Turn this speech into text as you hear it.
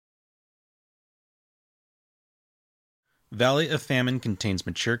Valley of Famine contains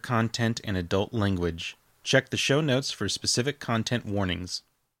mature content and adult language. Check the show notes for specific content warnings.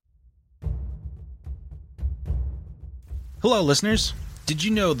 Hello, listeners. Did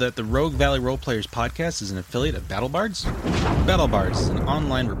you know that the Rogue Valley Roleplayers podcast is an affiliate of BattleBards? BattleBards is an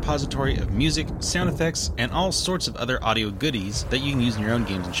online repository of music, sound effects, and all sorts of other audio goodies that you can use in your own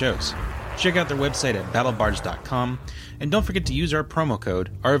games and shows. Check out their website at battlebards.com, and don't forget to use our promo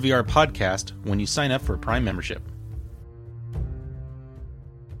code RVRPodcast when you sign up for a Prime membership.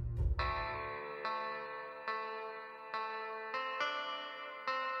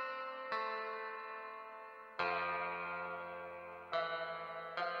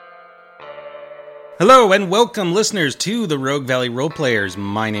 Hello and welcome, listeners, to the Rogue Valley Roleplayers.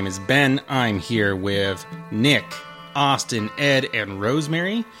 My name is Ben. I'm here with Nick, Austin, Ed, and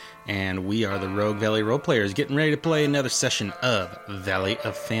Rosemary, and we are the Rogue Valley Roleplayers, getting ready to play another session of Valley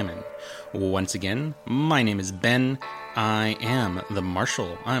of Famine. Once again, my name is Ben. I am the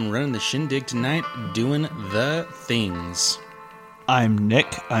Marshal. I'm running the shindig tonight, doing the things. I'm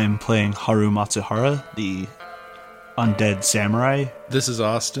Nick. I'm playing Haru Matsuhara, the undead samurai. This is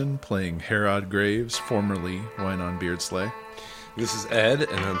Austin, playing Herod Graves, formerly Wine on Beard Slay. This is Ed,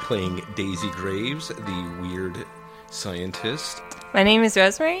 and I'm playing Daisy Graves, the weird scientist. My name is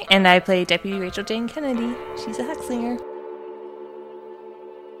Rosemary, and I play Deputy Rachel Jane Kennedy. She's a Huckslinger.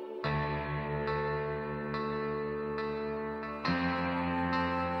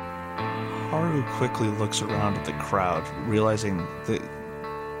 Haru quickly looks around at the crowd, realizing that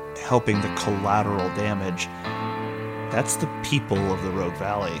helping the collateral damage, that's the people of the Rogue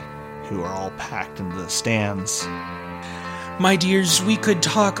Valley, who are all packed into the stands. My dears, we could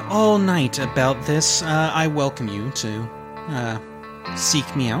talk all night about this. I welcome you to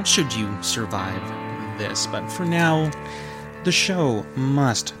seek me out should you survive this. But for now, the show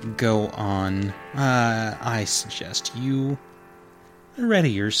must go on. I suggest you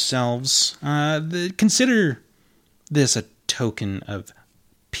ready yourselves. Consider this a token of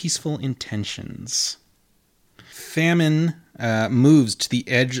peaceful intentions. Famine moves to the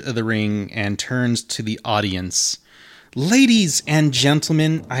edge of the ring and turns to the audience. Ladies and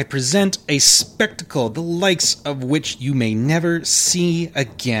gentlemen, I present a spectacle the likes of which you may never see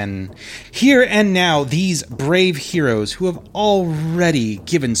again. Here and now, these brave heroes who have already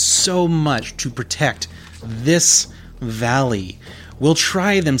given so much to protect this valley will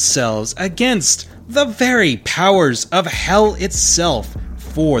try themselves against the very powers of hell itself,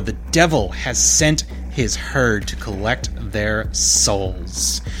 for the devil has sent his herd to collect their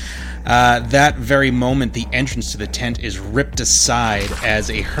souls. That very moment, the entrance to the tent is ripped aside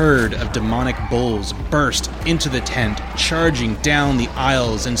as a herd of demonic bulls burst into the tent, charging down the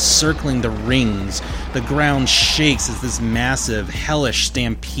aisles and circling the rings. The ground shakes as this massive, hellish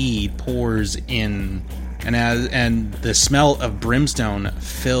stampede pours in, and the smell of brimstone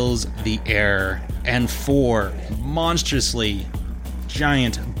fills the air, and four monstrously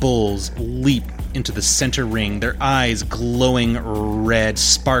giant bulls leap into the center ring, their eyes glowing red,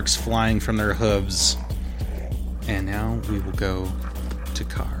 sparks flying from their hooves. And now we will go to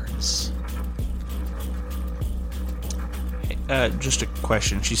cards. Just a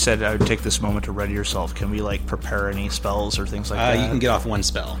question. She said I would take this moment to ready yourself. Can we, prepare any spells or things like that? You can get off one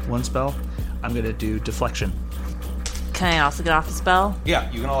spell. One spell? I'm going to do deflection. Can I also get off a spell? Yeah,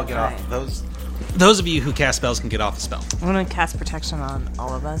 you can all get off. Right. Those of you who cast spells can get off the spell. I'm going to cast protection on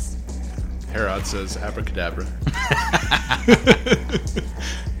all of us. Herod says abracadabra.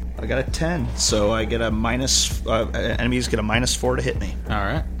 I got a 10, so I get a minus. Enemies get a -4 to hit me. All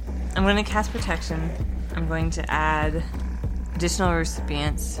right. I'm going to cast protection. I'm going to add additional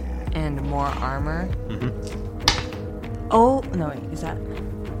recipients and more armor. Mm-hmm. Oh, no, wait, is that?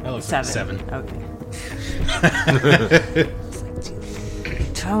 That looks 7. Like 7. Okay.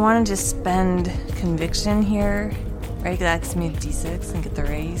 Do I want to just spend conviction here? Right, that gives me a d6 and get the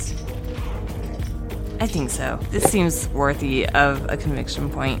raise. I think so. This seems worthy of a conviction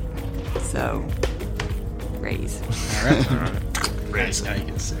point. So, raise. All right. Raise. Now you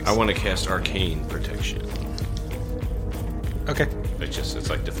get 6. I want to cast Arcane Protection. Okay. It's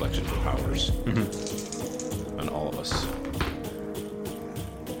like deflection for powers. Mm-hmm. On all of us.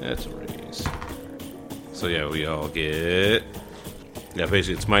 That's a raise. So yeah, we all get... Yeah,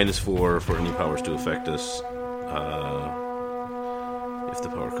 basically it's -4 for any powers to affect us. If the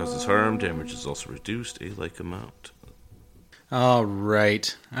power causes harm, damage is also reduced a like amount. All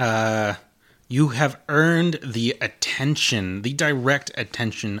right. You have earned the attention, the direct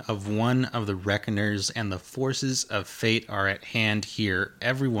attention of one of the Reckoners, and the forces of fate are at hand here.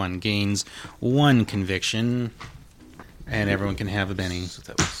 Everyone gains 1 conviction, and everyone can have a Benny. So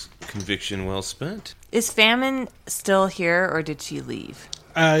that was conviction well spent. Is Famine still here, or did she leave?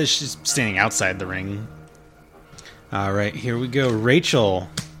 She's standing outside the ring. All right, here we go. Rachel,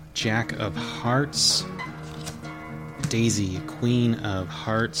 Jack of Hearts. Daisy, Queen of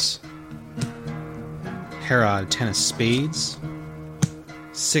Hearts. Herod, Ten of Spades.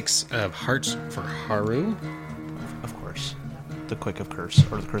 6 of Hearts for Haru. Of course. The Quick of Curse,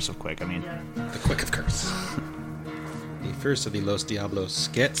 or the Curse of Quick, I mean. The Quick of Curse. The first of the Los Diablos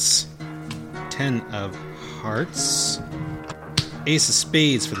gets 10 of Hearts. Ace of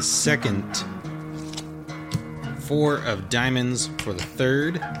Spades for the second. 4 of Diamonds for the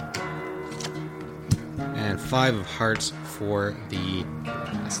third. And 5 of Hearts for the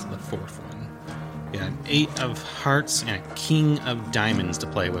fourth one. Yeah, an 8 of Hearts and a King of Diamonds to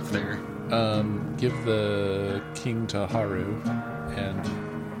play with there. Give the king to Haru and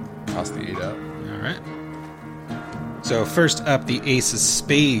toss the 8 out. Alright. So first up, the Ace of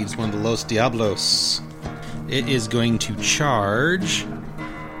Spades, one of the Los Diablos. It is going to charge.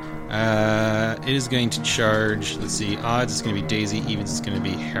 Let's see, odds it's going to be Daisy, evens it's going to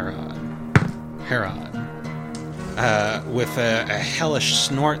be Herod. With a hellish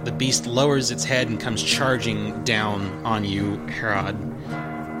snort, the beast lowers its head and comes charging down on you, Herod.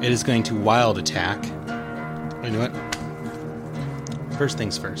 It is going to wild attack. You know what? First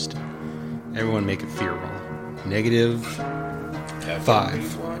things first. Everyone make a fear roll.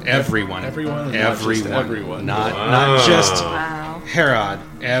 -5. Everyone. Everyone. Not just Wow. Herod.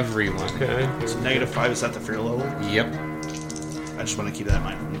 Everyone. Okay. So -5 is at the fear level? Yep. I just want to keep that in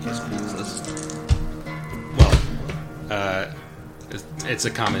mind in case we use this. Well, it's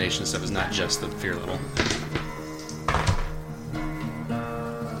a combination of stuff. It's not just the fear level.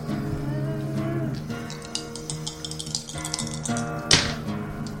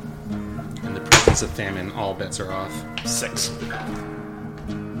 In the presence of famine, all bets are off. 6.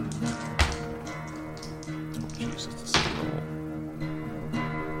 Jesus, this is a roll.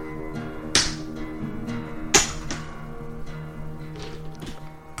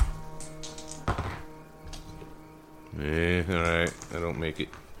 Alright. I don't make it.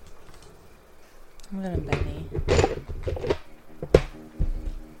 I'm gonna Benny.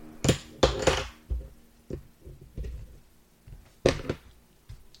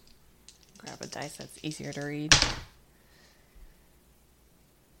 Grab a dice that's easier to read.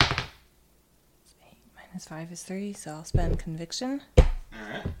 -5 is 3, so I'll spend conviction.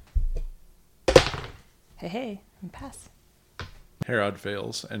 Alright. Hey, and pass. Herod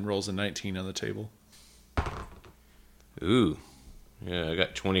fails and rolls a 19 on the table. Ooh. Yeah, I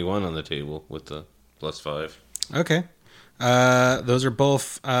got 21 on the table with the +5. Okay. Those are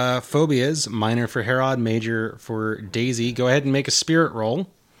both phobias. Minor for Herod, major for Daisy. Go ahead and make a spirit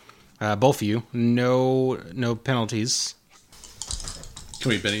roll. Both of you. No penalties. Can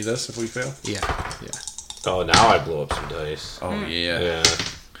we Benny this if we fail? Yeah. Oh, now I blow up some dice. Oh, yeah. Yeah.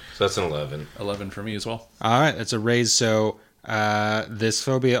 So that's an 11. 11 for me as well. All right, that's a raise. So this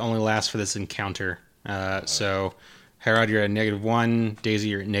phobia only lasts for this encounter. So Herod, you're at -1. Daisy,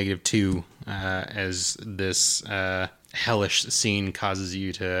 you're at -2. As this hellish scene causes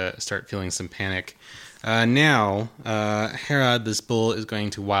you to start feeling some panic. Now, Herod, this bull is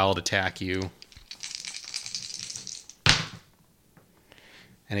going to wild attack you.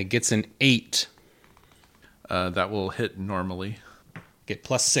 And it gets an 8. That will hit normally. Get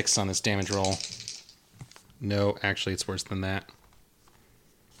 +6 on this damage roll. No, actually, it's worse than that.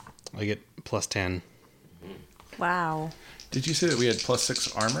 I get +10. Wow. Did you say that we had +6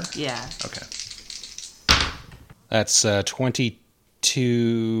 armor? Yeah. Okay. That's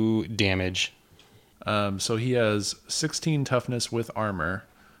 22 damage. So he has 16 toughness with armor.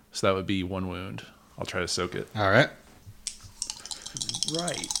 So that would be 1 wound. I'll try to soak it. All right.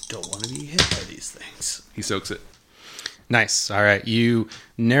 Right. Don't want to be hit by these things. He soaks it. Nice. All right. You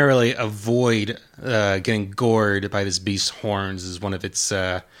narrowly avoid getting gored by this beast's horns as one of its,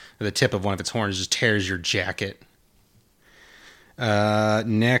 the tip of one of its horns just tears your jacket.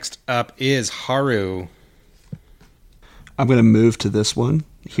 Next up is Haru. I'm going to move to this one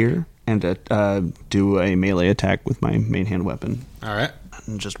here and do a melee attack with my main hand weapon. All right.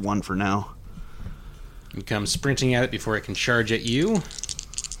 And just 1 for now. You come sprinting at it before it can charge at you.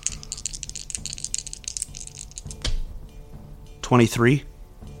 23.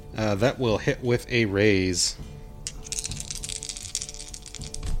 That will hit with a raise.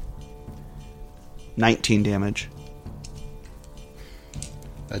 19 damage.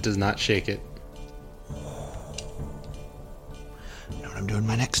 That does not shake it. Know what I'm doing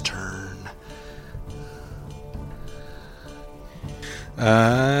my next turn.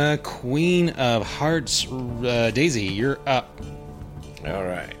 Queen of Hearts, Daisy, you're up. All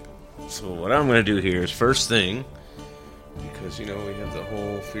right. So what I'm going to do here is first thing, because, we have the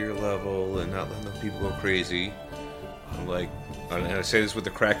whole fear level and not letting the people go crazy. I'm like, and I say this with the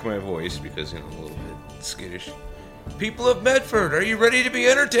crack of my voice because, I'm a little bit skittish. People of Medford, are you ready to be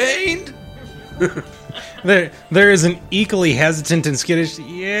entertained? There is an equally hesitant and skittish,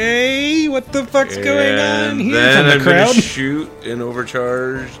 yay, what the fuck's going on here then from the I'm crowd? gonna shoot an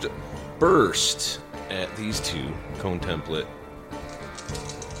overcharged burst at these two cone template.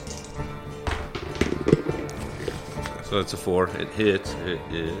 So that's a 4. It hits. It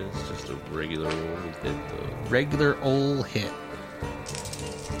is just a regular old hit, though. Regular old hit.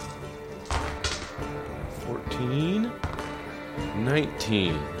 14.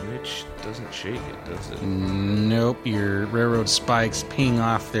 19, which doesn't shake it, does it? Nope, your railroad spikes ping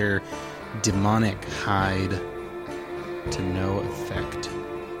off their demonic hide to no effect.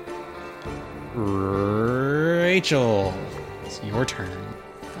 Rachel, it's your turn.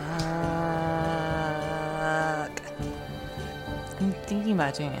 Fuck. I'm thinking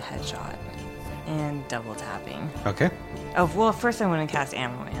about doing a headshot and double tapping. Okay. Oh, well, first I want to cast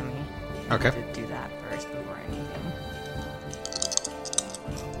Ammo Whammy. Okay. To do that first before anything.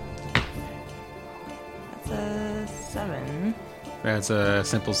 That's a 7. That's a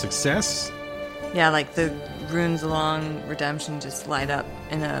simple success. Yeah, like the runes along Redemption just light up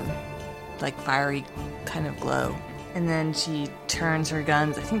in a fiery kind of glow. And then she turns her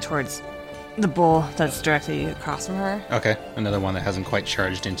guns, I think, towards the bull that's directly across from her. Okay, another one that hasn't quite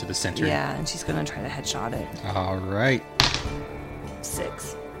charged into the center. Yeah, and she's gonna try to headshot it. All right.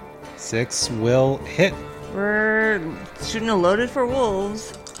 6. 6 will hit. We're shooting a loaded for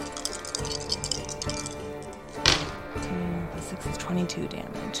wolves. 10 plus 6 is 22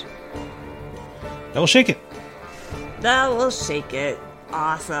 damage. That will shake it. That will shake it.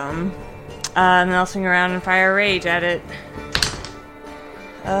 Awesome. And then I'll swing around and fire rage at it.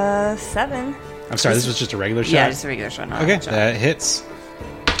 7. I'm sorry, this was just a regular shot? Yeah, just a regular shot. Not Okay, a shot. that hits.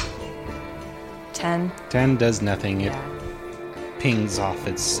 10. 10 does nothing. It Yeah. pings off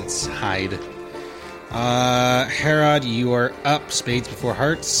its hide. Herod, you are up. Spades before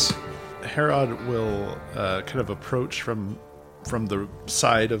hearts. Herod will kind of approach from the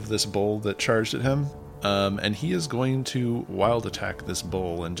side of this bull that charged at him, and he is going to wild attack this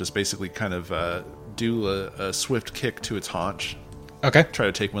bull and just basically kind of do a swift kick to its haunch. Okay. Try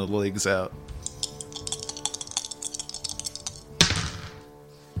to take one of the legs out.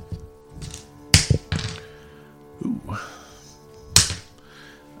 Ooh.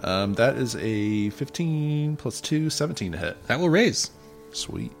 That is a 15 plus 2, 17 to hit. That will raise.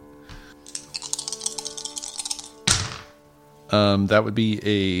 Sweet. That would be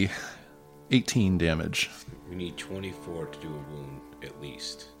a 18 damage. We need 24 to do a wound, at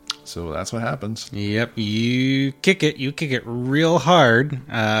least. So that's what happens. Yep, you kick it. You kick it real hard.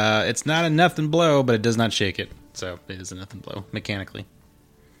 It's not a nothing blow, but it does not shake it. So it is a nothing blow, mechanically.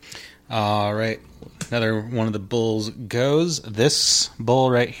 All right. Another one of the bulls goes. This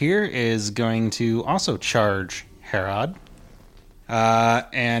bull right here is going to also charge Herod.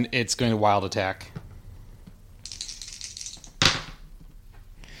 And it's going to wild attack.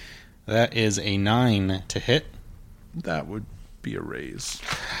 That is a 9 to hit. That would be a raise.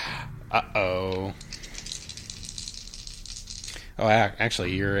 Uh-oh. Oh,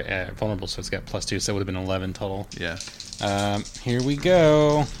 actually, you're vulnerable, so it's got +2, so it would have been 11 total. Yeah. Here we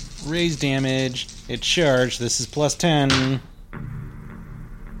go. Raise damage. It charged. This is +10.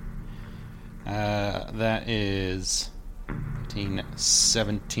 That is 15,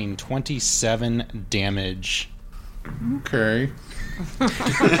 17, 27 damage. Okay.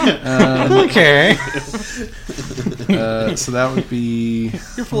 Okay. So that would be...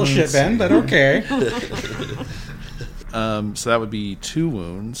 You're full of shit, Ben, but okay. So that would be 2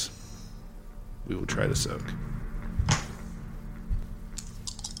 wounds. We will try to soak.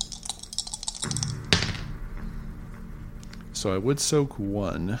 So I would soak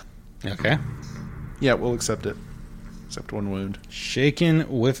 1. Okay. Yeah, we'll accept it. Accept 1 wound. Shaken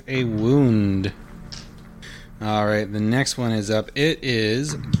with a wound. All right, the next one is up. It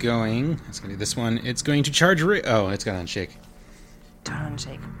is going... It's going to be this one. It's going to charge... Oh, it's got to unshake. Don't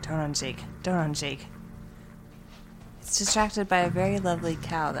unshake. Don't unshake. Don't unshake. It's distracted by a very lovely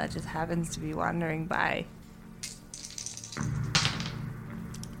cow that just happens to be wandering by.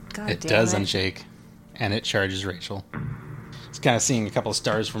 God It damn does it. unshake, and it charges Rachel. It's kind of seeing a couple of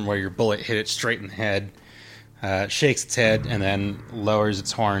stars from where your bullet hit it straight in the head. Shakes its head, and then lowers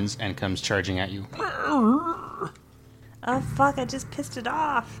its horns and comes charging at you. Oh, fuck, I just pissed it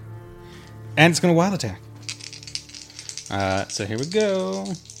off. And it's going to wild attack. So here we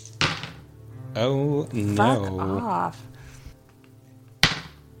go. Oh, no. Fuck off.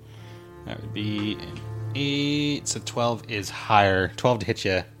 That would be an 8. So 12 is higher. 12 to hit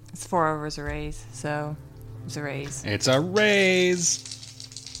you. It's 4 over is a raise, so it's a raise. It's a raise.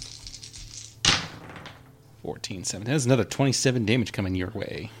 14, 7. That's another 27 damage coming your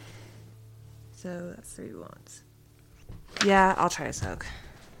way. So that's 3 wounds. Yeah, I'll try to soak.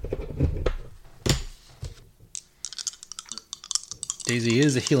 Daisy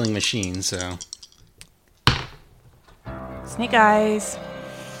is a healing machine, so Snake eyes.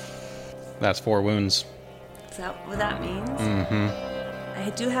 that's 4 wounds. Is that what that means? Mm-hmm. I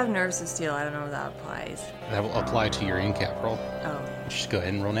do have nerves of steel. I don't know if that applies. That will apply to your in-cap roll. Oh, Just go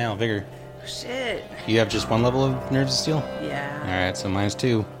ahead and roll now. Vigor. shit. You have just 1 level of Nerves of Steel? Yeah. Alright, so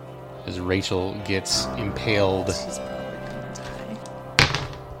 -2. As Rachel gets impaled. She's probably gonna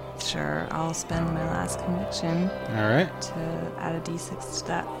die. Sure, I'll spend my last conviction Alright. to add a d6 to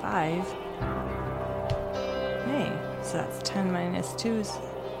that 5. Hey, so that's 10 minus 2 is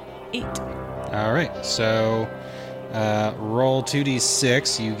 8. Alright, so roll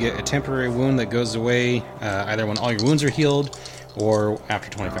 2d6. You get a temporary wound that goes away either when all your wounds are healed or after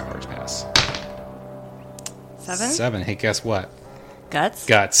 24 hours pass. 7? 7. Hey, guess what? Guts?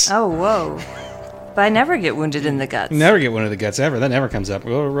 Guts. Oh, whoa. But I never get wounded in the guts. You never get one of the guts ever. That never comes up.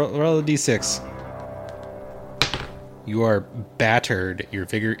 Roll a d6. You are battered. Your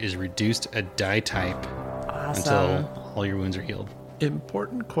vigor is reduced a die type Awesome. until all your wounds are healed.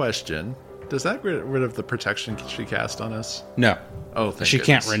 Important question. Does that get rid of the protection she cast on us? No. Oh, thank She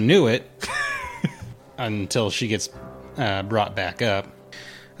can't goodness. renew it until she gets brought back up.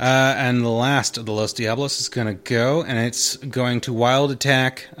 And the last of the Los Diablos is going to go, and it's going to wild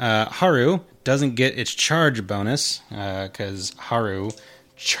attack Haru. Doesn't get its charge bonus, because Haru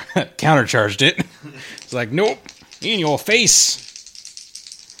countercharged it. It's like, nope, in your face.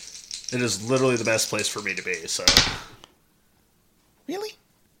 It is literally the best place for me to be, so... Really?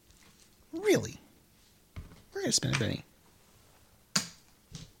 Really? We're going to spend a penny.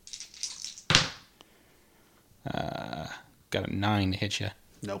 Got a 9 to hit you.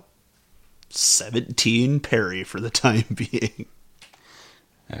 Nope. 17 parry for the time being.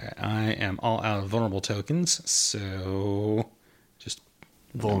 Alright, I am all out of vulnerable tokens, so just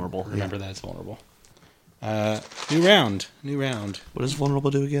Vulnerable. remember that it's vulnerable. New round. What does vulnerable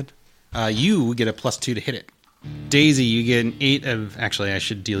do again? You get a +2 to hit it. Daisy, you get an 8 of... Actually, I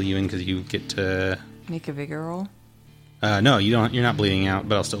should deal you in because you get to... Make a vigor roll. No, you don't. You're not bleeding out,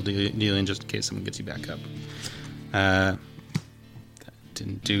 but I'll still deal you in just in case someone gets you back up.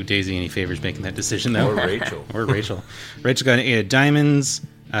 Didn't do Daisy any favors making that decision, though. Or Rachel. Or Rachel. Rachel got an 8 of diamonds.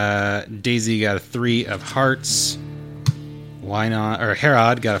 Daisy got a 3 of hearts. Why not? Or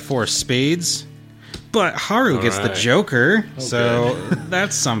Herod got a 4 of spades. But Haru gets the right. Joker, so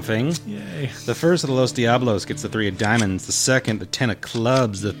that's something. Yay. The first of the Los Diablos gets the 3 of diamonds. The second, the 10 of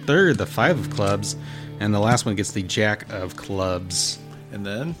clubs. The third, the 5 of clubs. And the last one gets the Jack of clubs. And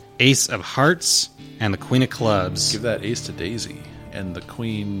then Ace of hearts and the Queen of clubs. give that ace to Daisy. And the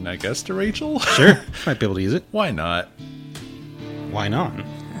queen, I guess, to Rachel? Sure, might be able to use it. Why not? Why not?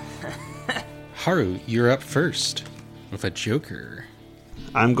 Haru, you're up first with a Joker.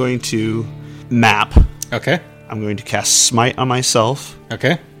 I'm going to map. Okay, I'm going to cast Smite on myself.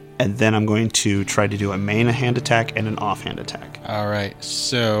 okay. And then I'm going to try to do a main hand attack and an offhand attack. All right,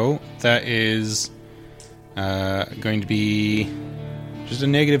 so that is going to be just a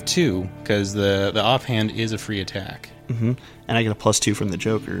 -2 because the offhand is a free attack. Mm-hmm. And I get a +2 from the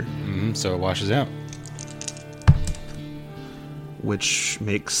Joker, So it washes out. which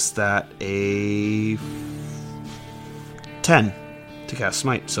makes that a 10 to cast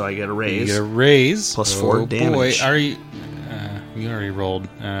Smite. So I get a You raise. get a raise. Plus 4 damage. Boy, are you? You already rolled.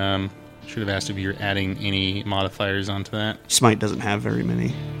 Should have asked if you're adding any modifiers onto that. Smite doesn't have very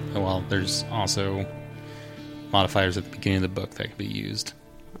many. Oh, well, there's also modifiers at the beginning of the book that could be used.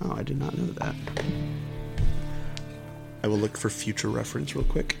 Oh, I did not know that. I will look for future reference real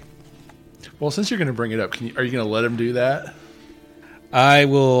quick. Well, since you're going to bring it up, are you going to let him do that? I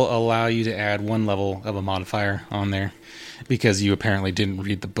will allow you to add 1 level of a modifier on there because you apparently didn't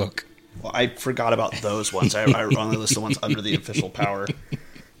read the book. Well, I forgot about those ones. I only list the ones under the official power.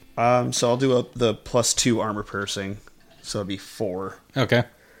 So I'll do the +2 armor piercing. So it'll be 4. Okay.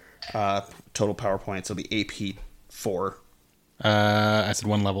 Total power points. It'll be AP 4. I said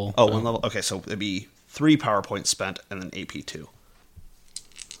 1 level. Oh, 1 level. Okay, so it'd be 3 power points spent and then AP 2.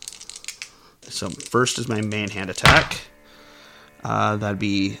 So first is my main hand attack. That'd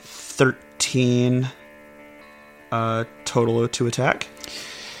be 13 total to attack.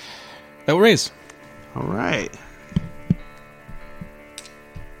 That will raise. All right.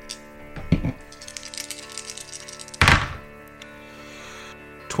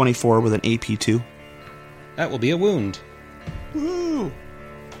 24 with an AP 2. That will be a wound. Woo!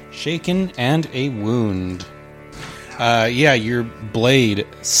 Shaken and a wound. Your blade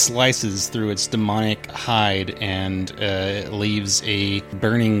slices through its demonic hide and leaves a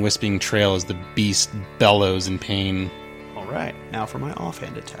burning, wisping trail as the beast bellows in pain. All right, now for my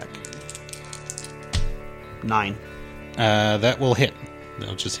offhand attack. 9. That will hit.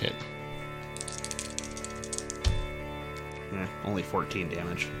 That'll just hit. Only 14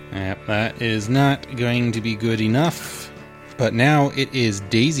 damage. Yep, that is not going to be good enough. But now it is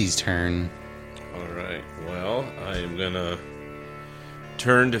Daisy's turn. Alright, well, I am gonna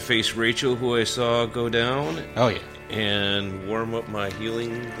turn to face Rachel, who I saw go down. Oh, yeah. And warm up my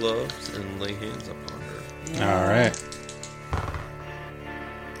healing gloves and lay hands upon her. Yeah. All right.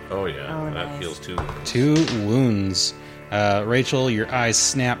 Oh, yeah, Oh, that nice. heals 2. 2 wounds. Rachel, your eyes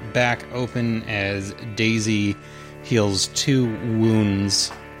snap back open as Daisy heals 2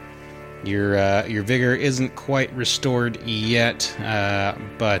 wounds. Your vigor isn't quite restored yet,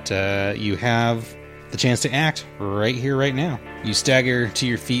 but you have the chance to act right here, right now. You stagger to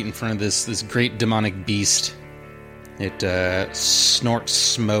your feet in front of this great demonic beast. It snorts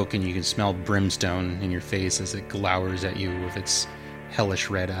smoke, and you can smell brimstone in your face as it glowers at you with its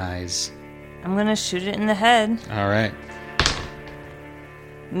hellish red eyes. I'm gonna shoot it in the head. All right.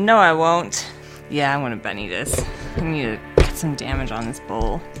 No, I won't. Yeah, I'm gonna Benny this. I need to get some damage on this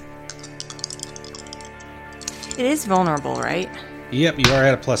bull. It is vulnerable, right? Yep, you are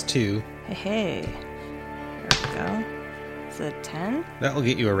at a +2. Hey. There we go. It's a 10? That will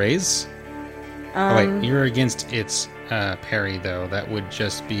get you a raise. Oh, wait, you're against its parry, though. That would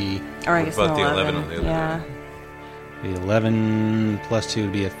just be Or I What guess about an the 11. 11 on the other Yeah. the 11 +2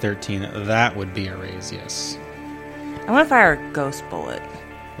 would be a 13. That would be a raise, yes. I'm gonna fire a ghost bullet.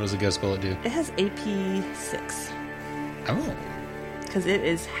 What does a ghost bullet do? It has AP 6. Oh. Because it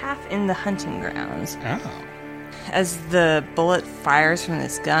is half in the hunting grounds. Oh. As the bullet fires from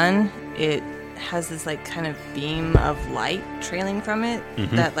this gun, it has this like kind of beam of light trailing from it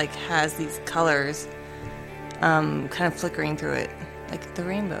that like has these colors kind of flickering through it, like the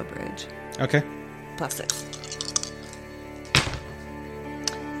Rainbow Bridge. Okay. +6.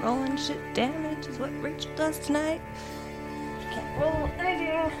 Rolling shit damage is what Rachel does tonight. She can't roll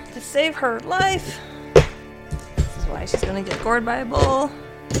anything to save her life. This is why she's gonna get gored by a bull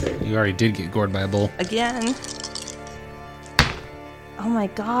You already did get gored by a bull. again. Oh my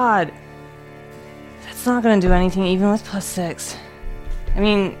god. That's not gonna do anything even with +6. I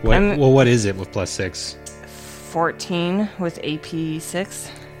mean, I'm What is it with +6? 14 with AP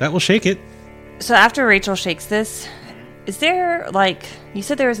 6. That will shake it. So after Rachel shakes this, is there, like, you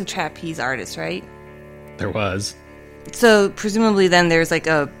said there was a trapeze artist, right? There was. So presumably then there's like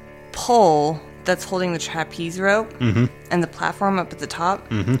a pole that's holding the trapeze rope and the platform up at the top.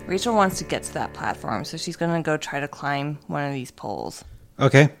 Rachel wants to get to that platform, so she's going to go try to climb one of these poles.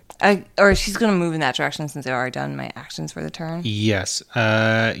 Okay. Or she's going to move in that direction since I've already done my actions for the turn. Yes.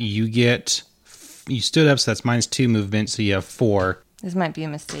 You stood up, so that's -2 movement, so you have 4. This might be a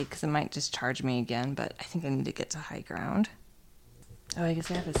mistake because it might just charge me again, but I think I need to get to high ground. Oh, I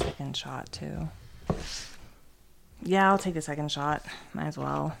guess I have a second shot too. Yeah, I'll take a second shot. Might as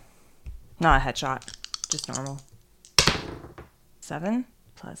well. Not a headshot, just normal. 7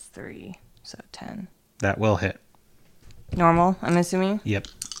 + 3, so 10. That will hit. Normal, I'm assuming? Yep.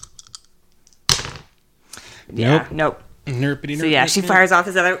 Yeah, nope. Nerpity, So yeah, she fires off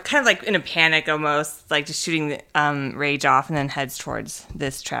this other, kind of like in a panic almost, like just shooting the rage off and then heads towards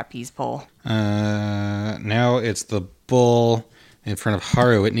this trapeze pole. Now it's the bull in front of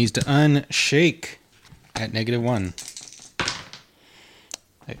Haru. It needs to unshake at -1.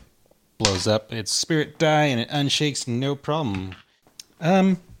 It blows up its spirit die and it unshakes no problem.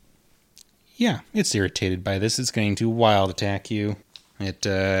 Yeah, it's irritated by this. It's going to wild attack you. It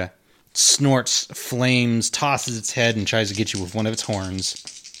snorts flames, tosses its head, and tries to get you with one of its horns.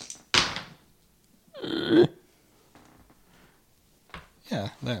 Yeah,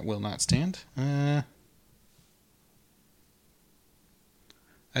 that will not stand. I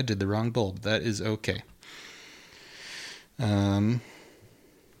did the wrong bull. That is okay. That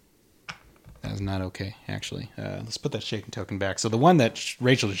is not okay, actually. Let's put that shaking token back. So the one that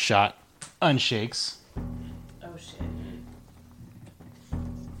Rachel just shot unshakes. Oh shit.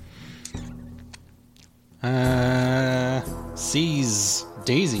 Sees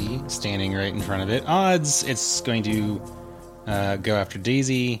Daisy standing right in front of it. Odds, it's going to go after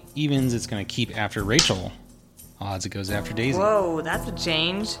Daisy. Evens, it's going to keep after Rachel. Odds, it goes after Daisy. Whoa, that's a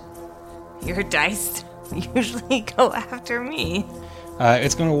change. Your dice usually go after me.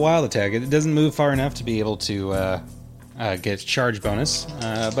 It's going to wild attack. It doesn't move far enough to be able to gets charge bonus,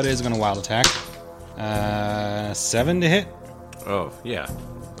 but it is going to wild attack. 7 to hit. Oh, yeah.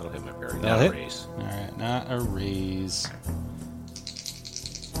 That'll hit my parry. That'll Not a hit? raise. Alright, not a raise.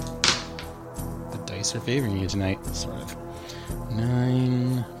 The dice are favoring you tonight, sort of.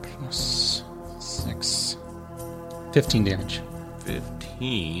 9 plus 6. 15 damage.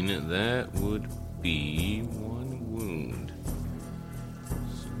 15. That would be 1 wound.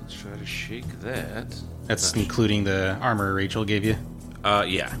 So let's try to shake that. That's including the armor Rachel gave you?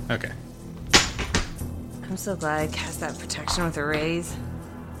 Yeah. Okay. I'm so glad I cast that protection with a raise.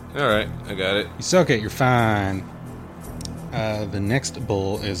 Alright, I got it. You soak it, you're fine. The next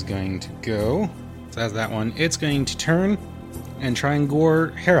bull is going to go. So that's that one. It's going to turn and try and gore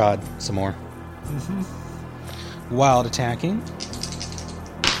Herod some more. Wild attacking.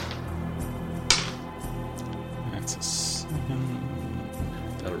 That's a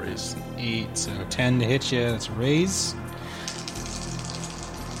 7. That'll raise. 8, so 10 to hit you. That's a raise.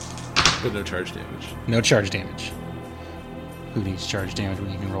 But no charge damage. No charge damage. Who needs charge damage when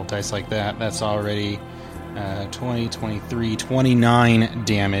you can roll dice like that? That's already 20, 23, 29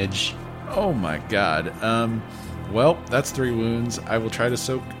 damage. Oh my god. Well, that's 3 wounds. I will try to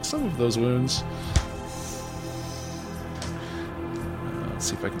soak some of those wounds. Let's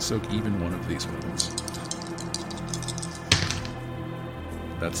see if I can soak even one of these wounds.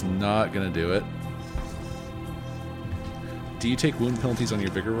 That's not going to do it. Do you take wound penalties on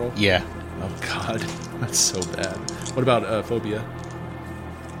your vigor roll? Yeah. Oh god, that's so bad. What about phobia?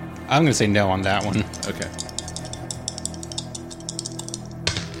 I'm going to say no on that one. Okay.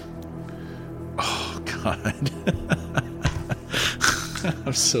 Oh god.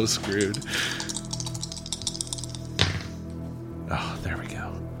 I'm so screwed. Oh, there we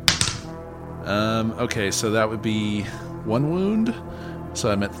go. Okay, so that would be 1 wound. So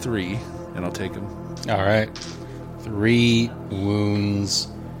I'm at 3, and I'll take him. All right. 3 wounds.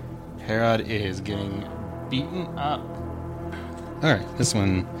 Herod is getting beaten up. All right, this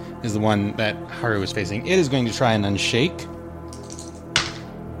one is the one that Haru is facing. It is going to try and unshake.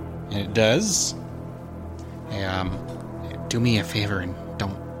 And it does. Hey, do me a favor and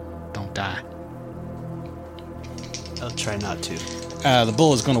don't die. I'll try not to. The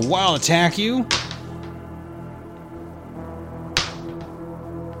bull is going to wild attack you.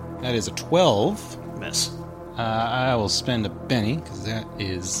 That is a 12. Miss. I will spend a Benny, because that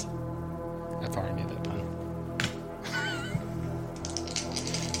is... I've already made that pun.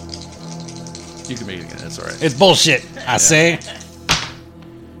 You can make it again, it's alright. It's bullshit, I say.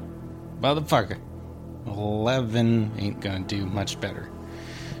 Motherfucker. 11 ain't gonna do much better.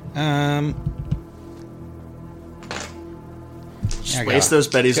 Just waste those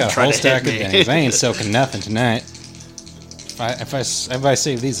betties and try to hit me. Bennies. I ain't soaking nothing tonight. If I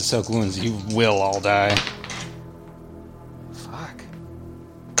save these to soak wounds, you will all die. Fuck.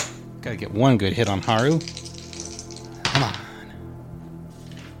 Gotta get one good hit on Haru. Come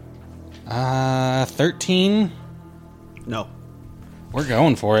on. 13. No. We're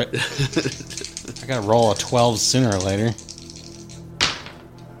going for it. I gotta roll a 12 sooner or later.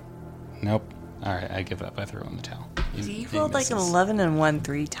 Nope. Alright, I give up. I throw in the towel. You rolled like an 11 and 1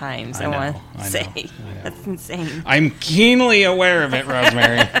 3 times. I want to say. I know. That's insane. I'm keenly aware of it,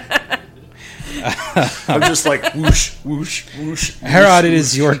 Rosemary. I'm just like whoosh, whoosh, whoosh. Herod, it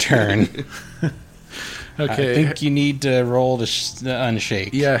is your turn. Okay. I think you need to roll to unshake.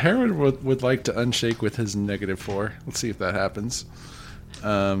 Yeah, Herod would like to unshake with his -4. Let's see if that happens.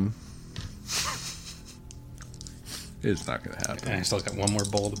 It's not going to happen. And I still got one more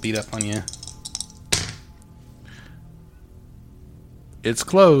bowl to beat up on you. It's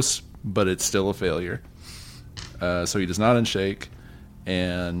close, but it's still a failure. So he does not unshake,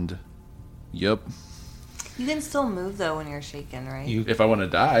 and yep. You can still move though when you're shaken, right? If I want to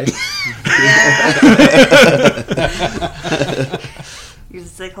die, You're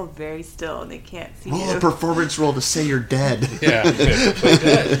just like hold very still and they can't see Roll you. a performance roll to say you're dead. Yeah.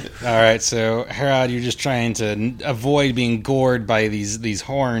 All right, so Herod, you're just trying to avoid being gored by these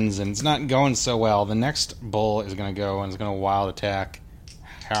horns, and it's not going so well. The next bull is going to go and is going to wild attack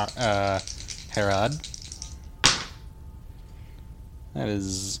Herod. That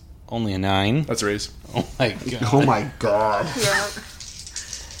is only a 9. that's a raise. Oh my god. Oh my god. Yeah.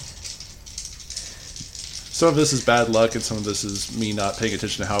 Some of this is bad luck, and some of this is me not paying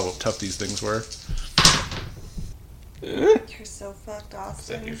attention to how tough these things were. You're so fucked,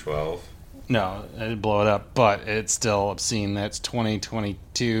 Austin. Second 12. No, it'd blow it up, but it's still obscene. That's 20,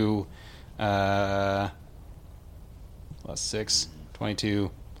 22, plus 6,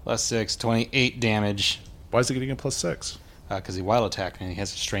 22, plus 6, 28 damage. Why is he getting a +6? Because he wild attacked and he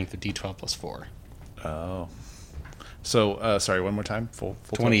has a strength of D12 plus 4. Oh. So, sorry, one more time. Full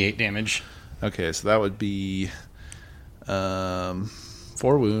 28 damage. Okay, so that would be 4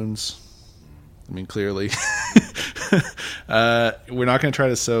 wounds. I mean, clearly. We're not going to try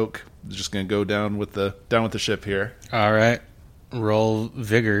to soak. We're just going to go down with the ship here. All right. Roll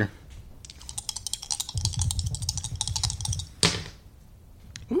vigor.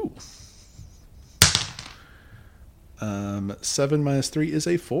 Ooh. 7 minus 3 is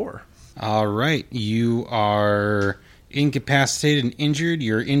a 4. All right. You are incapacitated and injured.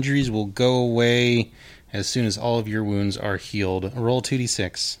 Your injuries will go away as soon as all of your wounds are healed. Roll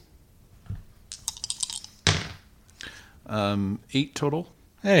 2d6. 8 total.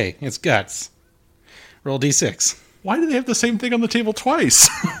 Hey, it's guts. Roll d6. Why do they have the same thing on the table twice?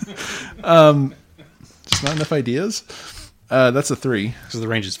 Just not enough ideas. That's a 3. So the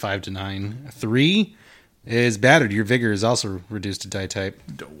range is 5 to 9. 3 is battered. Your vigor is also reduced to die type.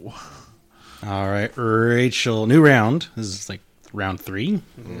 No. All right, Rachel. New round. This is like round 3.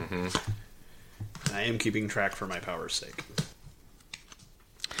 Mm-hmm. I am keeping track for my power's sake.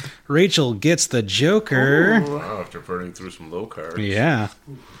 Rachel gets the Joker. Wow, after burning through some low cards. Yeah.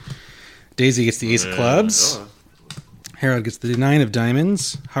 Daisy gets the Ace of Clubs. Harold gets the 9 of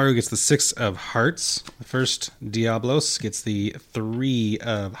Diamonds. Haru gets the 6 of Hearts. The first Diablos gets the 3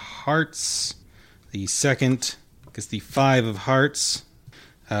 of Hearts. The second gets the 5 of Hearts.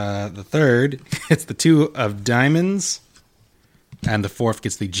 The third gets the 2 of Diamonds. And the fourth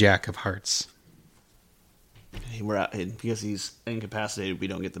gets the Jack of Hearts. We're out, because he's incapacitated, we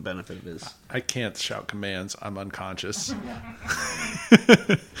don't get the benefit of his. I can't shout commands. I'm unconscious.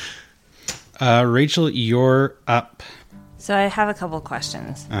 Rachel, you're up. So I have a couple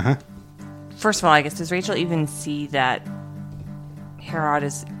questions. Uh-huh. First of all, I guess, does Rachel even see that Herod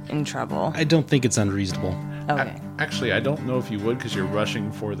is in trouble? I don't think it's unreasonable. Okay. Actually, I don't know if you would because you're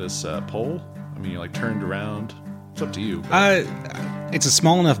rushing for this pole. I mean, you're like turned around. It's up to you. It's a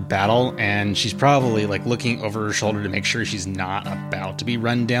small enough battle, and she's probably like looking over her shoulder to make sure she's not about to be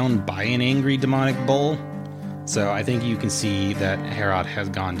run down by an angry demonic bull. So I think you can see that Herod has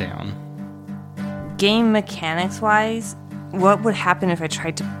gone down. Game mechanics-wise, what would happen if I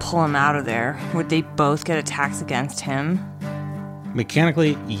tried to pull him out of there? Would they both get attacks against him?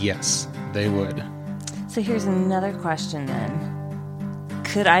 Mechanically, yes, they would. So here's another question then.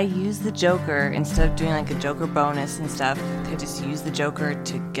 Could I use the Joker, instead of doing like a Joker bonus and stuff, could I just use the Joker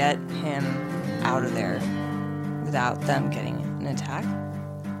to get him out of there without them getting an attack?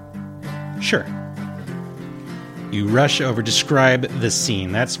 Sure. You rush over, describe the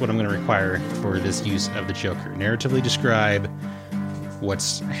scene. That's what I'm going to require for this use of the Joker. Narratively describe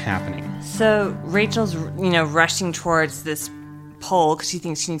what's happening. So Rachel's, rushing towards this pole because she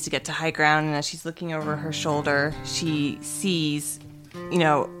thinks she needs to get to high ground, and as she's looking over her shoulder, she sees,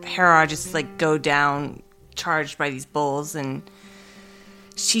 Herod just like go down, charged by these bulls, and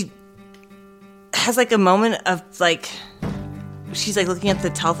she has like a moment of like, she's like looking at the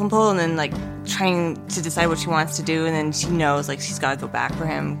telephone pole and then like trying to decide what she wants to do, and then she knows like she's got to go back for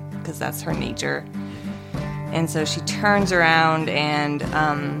him because that's her nature. And so she turns around, and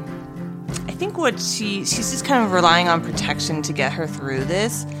I think she's just kind of relying on protection to get her through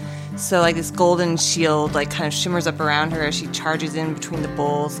this. So like this golden shield like kind of shimmers up around her as she charges in between the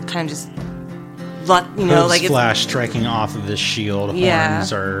bulls, kind of just Hooves like flash striking off of this shield. Yeah.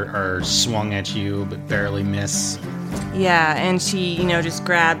 Horns are swung at you but barely miss. Yeah, and she, just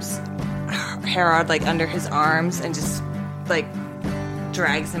grabs Herod like under his arms and just like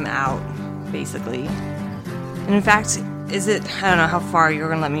drags him out, basically. And in fact, I don't know how far you're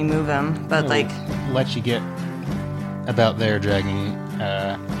gonna let me move him, but like let you get about there dragging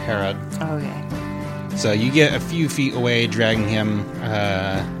Herod. Okay. So you get a few feet away dragging him,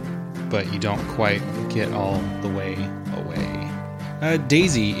 but you don't quite get all the way away.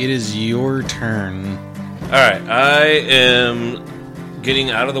 Daisy, it is your turn. Alright, I am getting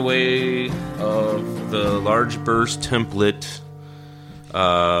out of the way of the large burst template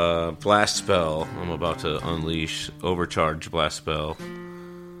blast spell. I'm about to unleash overcharge blast spell.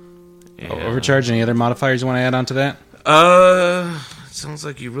 Overcharge, any other modifiers you want to add onto that? Sounds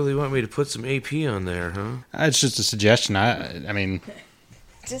like you really want me to put some AP on there, huh? It's just a suggestion. I mean...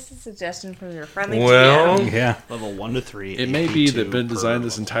 Just a suggestion from your friendly Well, GM. Yeah. Level 1 to 3. It may be that Ben designed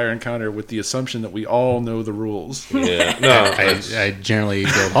this entire encounter with the assumption that we all know the rules. Yeah, no. I generally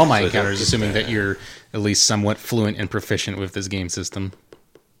build all my encounters assuming that you're at least somewhat fluent and proficient with this game system.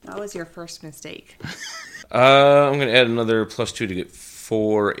 That was your first mistake. I'm going to add another +2 to get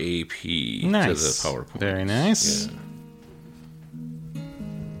 4 AP to Nice. the PowerPoint. Very nice. Yeah.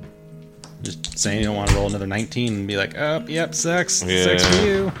 Just saying you don't want to roll another 19 and be like, oh, yep, sucks. Yeah. Sucks for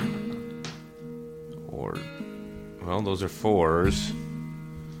you. Or, Well, those are 4s.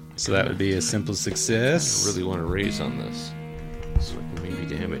 So that would be a simple I success. really want to raise on this, so I can maybe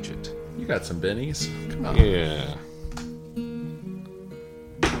damage it. You got some bennies. Come on. Yeah.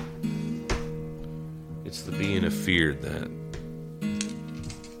 It's the being afeared that.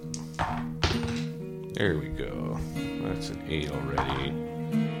 There we go. That's an 8 already.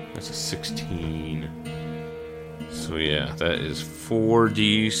 That's a 16. So yeah, that is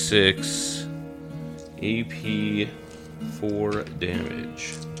 4d6 AP 4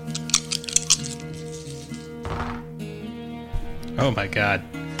 damage. Oh my god.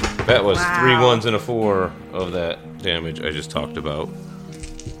 That was Wow. 3 1s and a 4 of that damage I just talked about.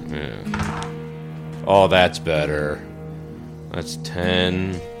 Yeah. Oh, that's better. That's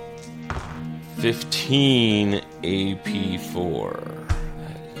 10, 15 AP4.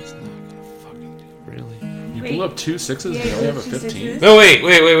 That is not gonna fucking do it, really. You Wait. blew up 2 6s Yeah, and you only have a two 15? sixes. No, wait.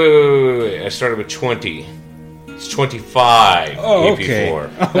 I started with 20. It's 25 Oh, AP4. okay.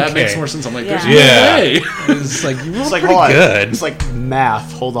 That makes more sense. I'm like, there's Yeah. no way. It's like, you rolled It's like, pretty hold on. good. It's like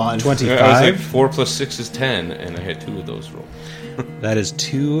math. Hold on. I was like 25. 4 plus 6 is 10, and I had 2 of those rolls. That is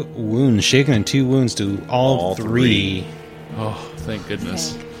 2 wounds. Shaken and 2 wounds to all 3. Oh, thank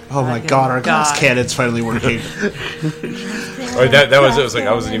goodness. Oh my god, our glass cannon's finally working. Or that was it. Was like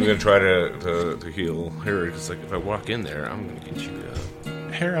I wasn't even gonna try to heal her because like if I walk in there, I'm gonna get you.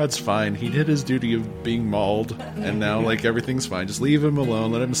 Herod's fine. He did his duty of being mauled, and now like everything's fine. Just leave him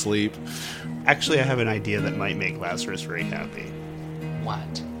alone. Let him sleep. Actually, I have an idea that might make Lazarus very happy.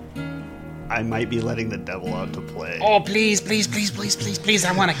 What? I might be letting the devil out to play. Oh, please. I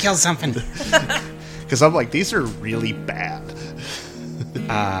want to kill something. Because I'm like, these are really bad.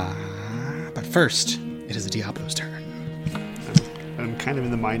 But first, it is the Diablo's turn. I'm kind of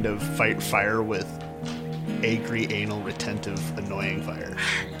in the mind of fight fire with angry, anal, retentive, annoying fire.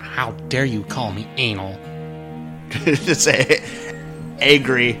 How dare you call me anal? Just say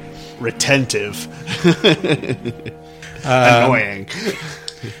angry, retentive, annoying.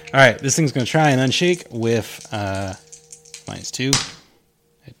 All right, this thing's going to try and unshake with -2.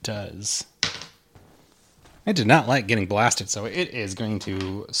 It does. I did not like getting blasted, so it is going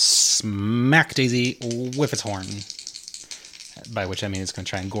to smack Daisy with its horn. By which I mean it's going to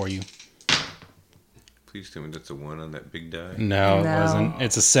try and gore you. Please tell me that's a 1 on that big die. No, it No. wasn't.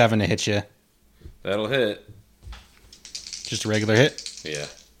 It's a 7 to hit you. That'll hit. Just a regular hit. Yeah.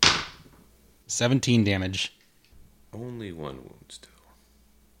 17 damage. Only 1 wound still.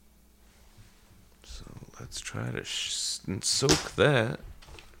 So let's try to soak that.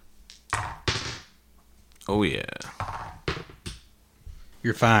 Oh yeah.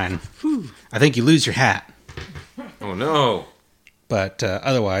 You're fine. I think you lose your hat. Oh no. But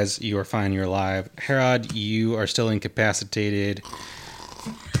otherwise, you are fine. You're alive. Herod, you are still incapacitated.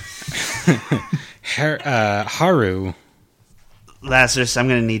 Haru. Lazarus, I'm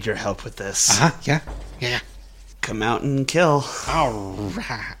going to need your help with this. Yeah. Come out and kill. All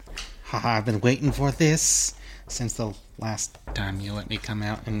right. I've been waiting for this since the last time you let me come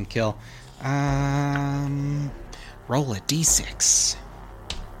out and kill. Roll a d6.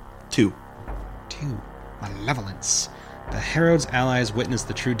 2. 2. Malevolence. The Herald's allies witness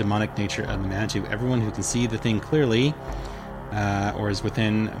the true demonic nature of the Manitou. Everyone who can see the thing clearly, or is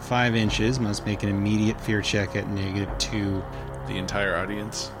within 5 inches, must make an immediate fear check at -2. The entire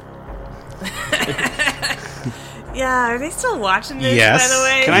audience. Yeah, are they still watching this, Yes. by the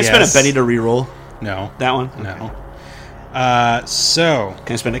way? Can I spend a Yes. penny to reroll No. that one? No. So,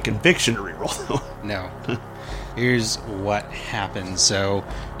 Can I spend a conviction to reroll that one? no. Here's what happens. So,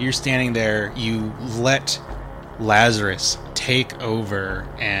 you're standing there, you let Lazarus take over,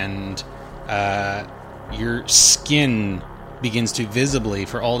 and your skin begins to visibly,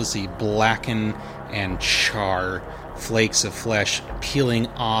 for all to see, blacken and char. Flakes of flesh peeling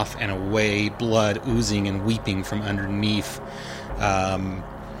off and away, blood oozing and weeping from underneath.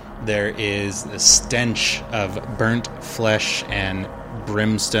 There is the stench of burnt flesh and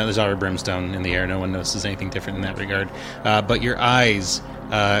brimstone. There's already brimstone in the air. No one notices anything different in that regard. But your eyes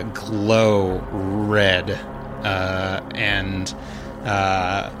glow red. And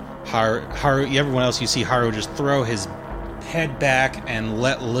Haru, everyone else, you see Haru just throw his head back and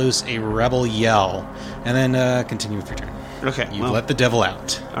let loose a rebel yell. And then continue with your turn. Okay. You've well, let the devil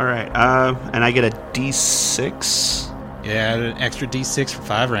out. all right. And I get a D6. You add an extra d6 for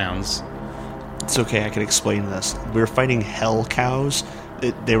 5 rounds. It's okay. I can explain this. We were fighting hell cows.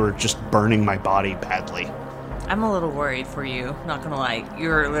 They were just burning my body badly. I'm a little worried for you, not gonna lie.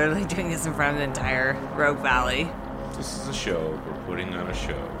 You're literally doing this in front of the entire Rogue Valley. This is a show. We're putting on a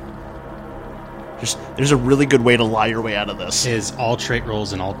show. There's a really good way to lie your way out of this. Is all trait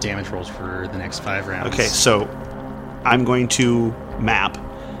rolls and all damage rolls for the next 5 rounds. Okay, so I'm going to map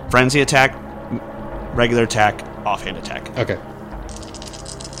frenzy attack, regular attack, offhand attack. Okay.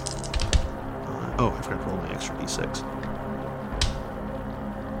 Oh, I forgot to roll my extra d6.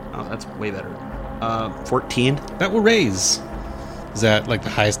 Oh, that's way better. 14. That will raise. Is that like the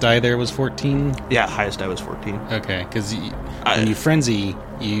highest die there was 14? Yeah, highest die was 14. Okay, because when you frenzy,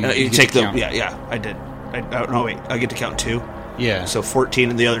 you get take to the count. yeah. I did. No, wait. I get to count 2. Yeah. So 14,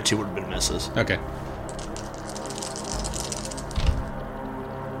 and the other 2 would have been misses. Okay.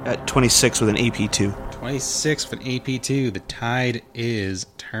 At 26 with an AP 2. 26 with an AP 2. The tide is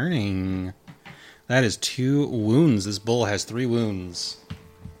turning. That is 2 wounds. This bull has 3 wounds.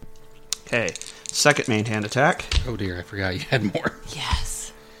 Okay. Second main hand attack. Oh dear, I forgot you had more.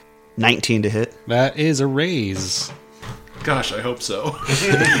 Yes. 19 to hit. That is a raise. Gosh, I hope so.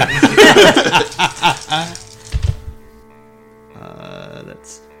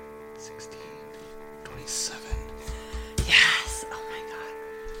 That's 16, 27. Yes. Oh my god.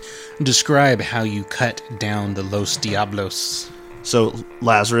 Describe how you cut down the Los Diablos. So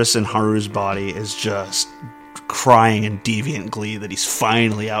Lazarus in Haru's body is just crying in deviant glee that he's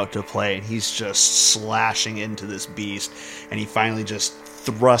finally out to play, and he's just slashing into this beast, and he finally just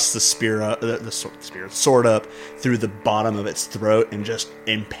thrusts the sword up through the bottom of its throat and just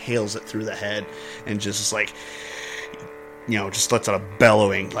impales it through the head, and just like, just lets out a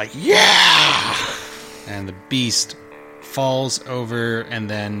bellowing like, yeah! And the beast falls over and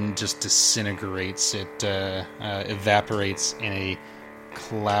then just disintegrates. It evaporates in a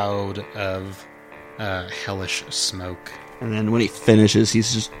cloud of hellish smoke. And then when he finishes, he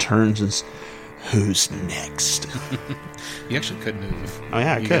just turns and says, "Who's next?" You actually could move. Oh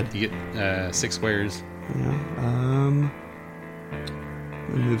yeah, I could. You get 6 squares. Yeah. I'm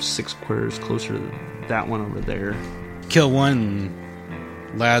gonna move 6 squares closer to that one over there. Kill one.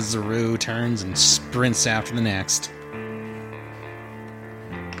 Lazarus turns and sprints after the next.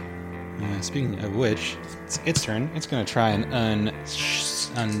 Speaking of which, it's its turn. It's going to try and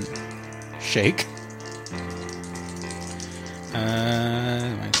unshake.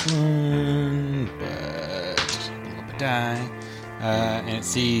 -1, but a little bit die. And it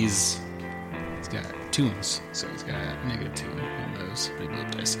sees it's got 2 wounds, so it's got a -2 on those big blue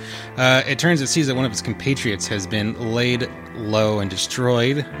dice. It turns, it sees that one of its compatriots has been laid low and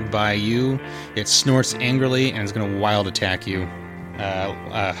destroyed by you. It snorts angrily and is going to wild attack you,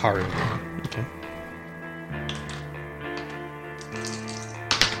 Haru. Okay.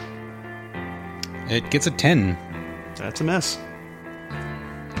 It gets a 10. That's a miss.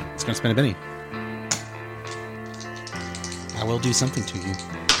 It's going to spend a penny. I will do something to you.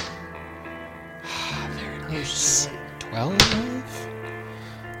 There it is. 12?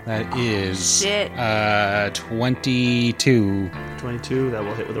 That is Shit. 22. 22, that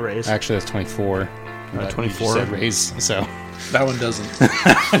will hit with a raise. Actually, that's 24. 24. You just said raise, so That one doesn't.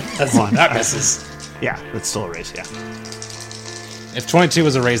 That's fine. that misses. Yeah, that's still a raise, yeah. If 22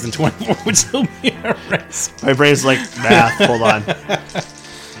 was a raise, then 24 would still be a raise. My brain's like, math, hold on.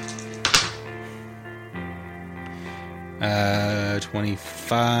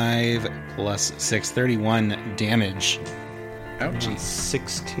 25 plus 6, 31 damage. Ouchie.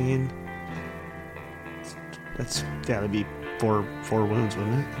 16. That'd be four wounds,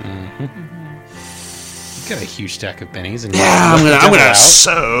 wouldn't it? You've got a huge stack of bennies. And Yeah, you I'm gonna out.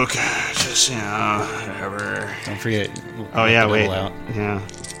 soak. Just, whatever. Don't forget. Oh, yeah, double wait. Out. Yeah.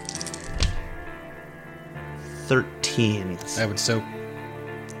 13. That would soak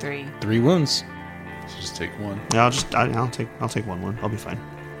 3. 3 wounds. So just take one. Yeah, I'll take one wound. I'll be fine.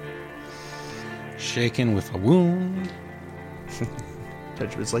 Shaken with a wound.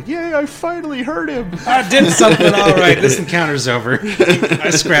 Benjamin's like, yay, I finally hurt him. I did something all right. This encounter's over.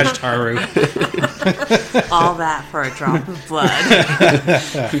 I scratched Haru. All that for a drop of blood.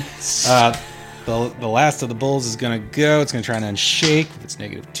 The last of the bulls is going to go. It's going to try and unshake. It's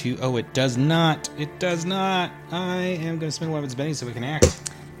 -2. Oh, it does not. It does not. I am going to spend one of its bennies so we can act.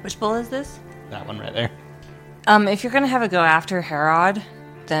 Which bull is this? That one right there. If you're gonna have a go after Herod,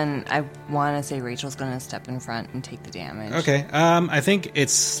 then I want to say Rachel's gonna step in front and take the damage. Okay. I think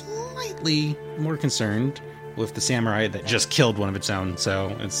it's slightly more concerned with the samurai that just killed one of its own.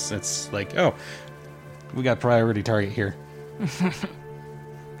 So it's like, oh, we got priority target here.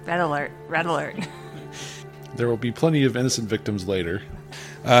 Red alert! Red alert! There will be plenty of innocent victims later.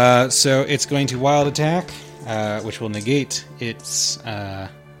 So it's going to wild attack, which will negate its.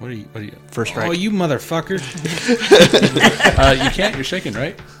 What are you? First strike. Oh, you motherfucker! You can't. You're shaking,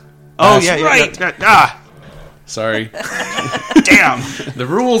 right? Oh, That's yeah, right. Ah, Sorry. damn. The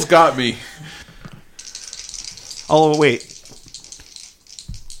rules got me. Oh, wait.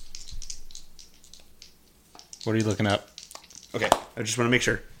 What are you looking up? Okay, I just want to make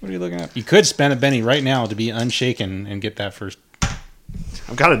sure. What are you looking up? You could spend a Benny right now to be unshaken and get that first.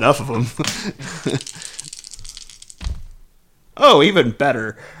 I've got enough of them. Oh, even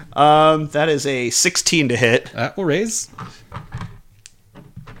better. That is a 16 to hit. That will raise.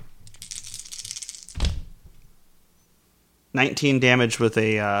 $19 damage with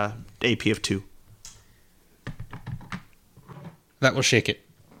a AP of 2. That will shake it.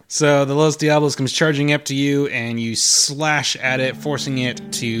 So the Los Diablos comes charging up to you, and you slash at it, forcing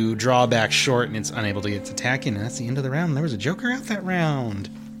it to draw back short, and it's unable to get its attack in. And that's the end of the round. There was a Joker out that round.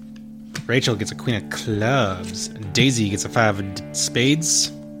 Rachel gets a Queen of Clubs. Daisy gets a 5 of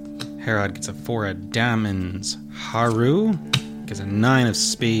Spades. Herod gets a 4 of Diamonds. Haru gets a 9 of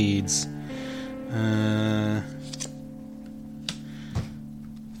Spades.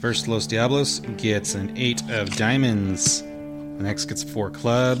 First Los Diablos gets an 8 of Diamonds. The next gets 4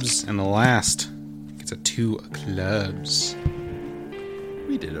 clubs, and the last gets a 2 of clubs.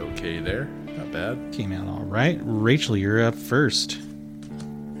 We did okay there. Not bad. Came out all right. Rachel, you're up first.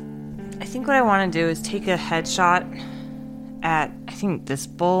 I think what I want to do is take a headshot at, I think, this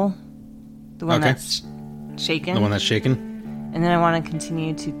bull. The one Okay. that's shaken. The one that's shaken? And then I want to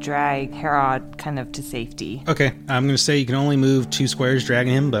continue to drag Herod kind of to safety. Okay, I'm going to say you can only move 2 squares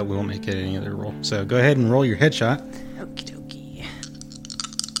dragging him, but we won't make it any other roll. So go ahead and roll your headshot. Okie dokie.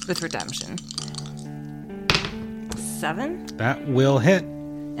 With redemption. 7. That will hit.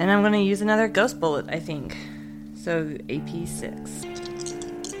 And I'm going to use another ghost bullet, I think. So AP 6.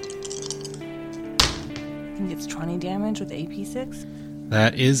 I think it's 20 damage with AP 6.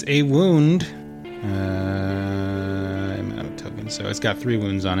 That is a wound. I'm out of tokens, so it's got 3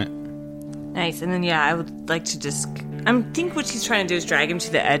 wounds on it. Nice. And then, yeah, I would like to just... I think what she's trying to do is drag him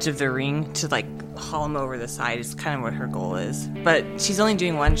to the edge of the ring to, like, haul him over the side is kind of what her goal is. But she's only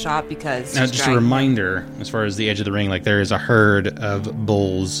doing one shot because Now, she's just a dragging him. reminder, as far as the edge of the ring, like there is a herd of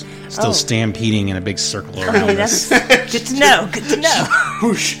bulls still stampeding in a big circle around Okay, us. that's good to know. Good to know.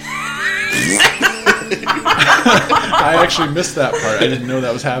 Whoosh. I actually missed that part. I didn't know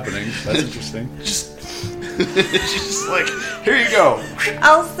that was happening. That's interesting. She's just like, here you go.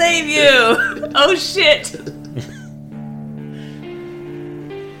 I'll save you. Oh, shit.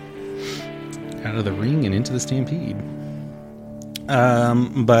 Out of the ring and into the stampede.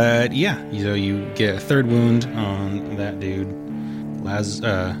 But yeah, so you get a 3rd wound on that dude.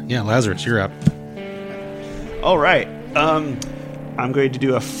 Lazarus, you're up. All right. I'm going to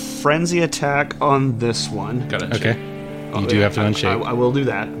do a frenzy attack on this one. Got it. Okay. You do have to unshake. I will do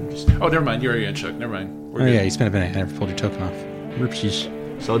that. Oh, never mind. You're already unshaked. Never mind. We're Oh good. yeah, you spent a minute. I never pulled your token off. Oopsies.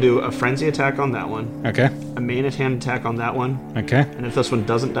 So I'll do a frenzy attack on that one, Okay. a main hand attack on that one, Okay. and if this one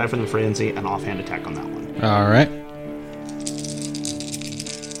doesn't die from the frenzy, an offhand attack on that one. All right.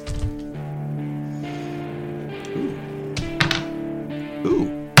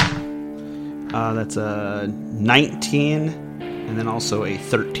 Ooh. That's a 19, and then also a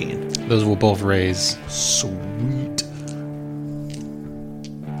 13. Those will both raise. Sweet.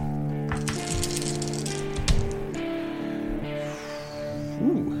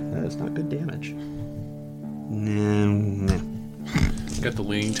 Ooh, that is not good damage. Nah. Got the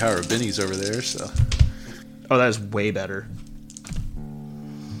Leaning Tower of Benny's over there, so. Oh, that is way better.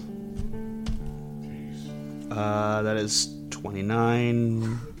 That is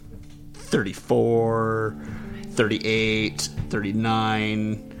 29, 34, 38,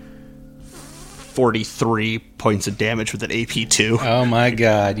 39, 43 points of damage with an AP2. Oh my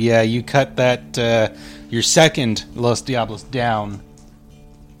god. Yeah, you cut that, your second Los Diablos down.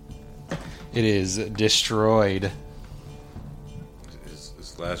 It is destroyed.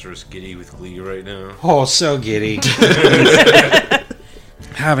 Is Lazarus giddy with glee right now? Oh, so giddy.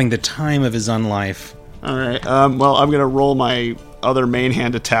 Having the time of his unlife. All right. Well, I'm gonna roll my other main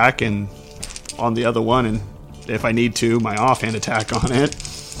hand attack and on the other one, and if I need to, my offhand attack on it.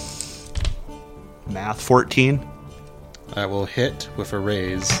 Math 14. That will hit with a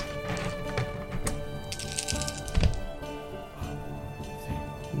raise.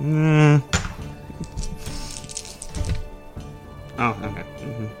 Oh, okay.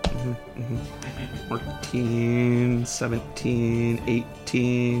 14, 17,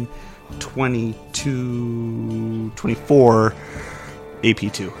 18, 22, 24,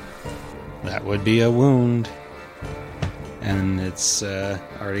 AP2. That would be a wound. And it's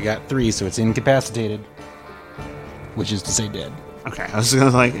already got 3, so it's incapacitated. Which is to say dead. Okay, I was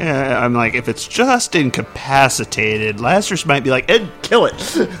gonna like, I'm like, if it's just incapacitated, Lazarus might be like, Ed, kill it.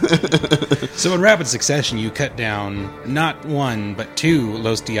 So in rapid succession, you cut down not 1, but 2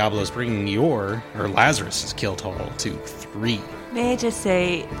 Los Diablos, bringing your, or Lazarus' kill total to 3. May I just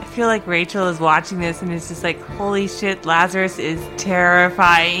say, I feel like Rachel is watching this and is just like, holy shit, Lazarus is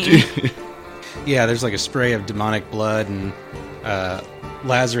terrifying. Yeah, there's like a spray of demonic blood, and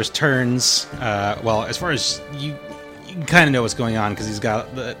Lazarus turns. Well, as far as you kind of know what's going on because he's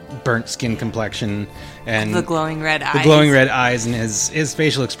got the burnt skin complexion and The glowing red eyes. The glowing red eyes, and his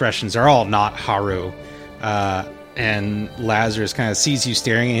facial expressions are all not Haru. And Lazarus kind of sees you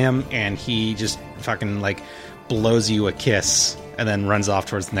staring at him, and he just fucking like blows you a kiss, and then runs off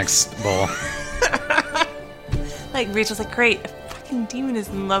towards the next bowl. Like Rachel's like, great, a fucking demon is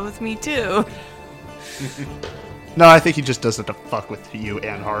in love with me too. No, I think he just does it to fuck with you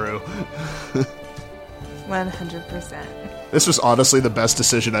and Haru. 100%. This was honestly the best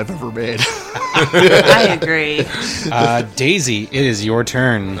decision I've ever made. I agree. Daisy, it is your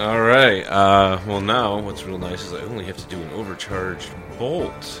turn. All right. Well, now what's real nice is I only have to do an overcharge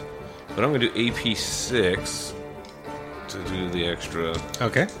bolt, but I'm going to do AP 6 to do the extra.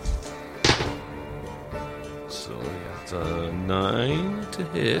 Okay. So yeah, it's a 9 to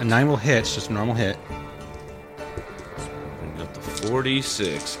hit. A 9 will hit, it's just a normal hit. Bring up to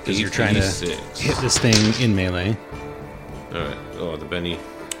 46. Because you're trying to hit this thing in melee. Alright. Oh, the Benny.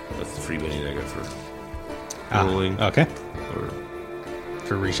 That's the free Benny that I got for rolling. Okay. Or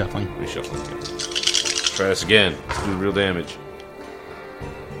For reshuffling. reshuffling. Yeah. Try this again. Let's do real damage.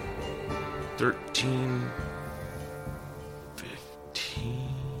 13. 15.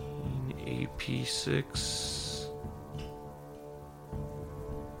 AP 6.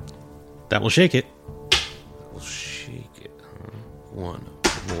 That will shake it. We'll shake it, huh? One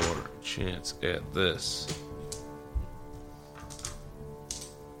more chance at this.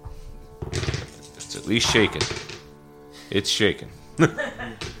 It's at least shaking. It's shaking.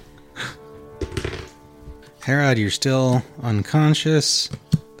 Herod, you're still unconscious.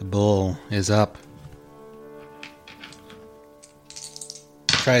 The bull is up.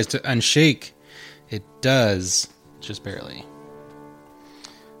 Tries to unshake. It does, just barely.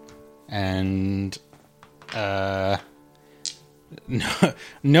 And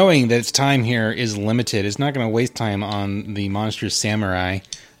knowing that its time here is limited, it's not going to waste time on the monstrous samurai.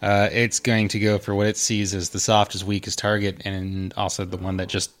 It's going to go for what it sees as the softest, weakest target, and also the one that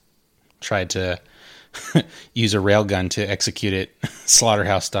just tried to use a railgun to execute it,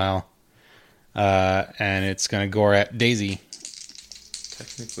 slaughterhouse style. And it's going to gore at Daisy.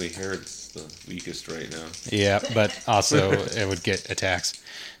 Technically, Herod's the weakest right now. Yeah, but also it would get attacks.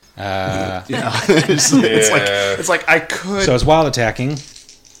 It's like I could, So it's wild attacking.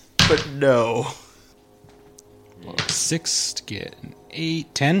 but no. 6 to get an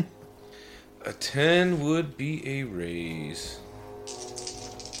 8, 10. A 10 would be a raise.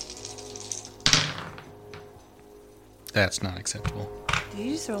 That's not acceptable. Did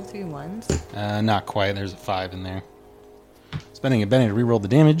you just roll 3 ones? Not quite. There's a 5 in there. Spending a Benny to reroll the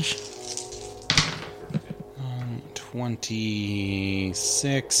damage.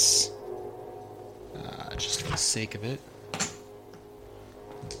 26. Just for the sake of it.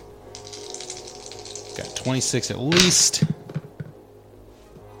 Got 26 at least.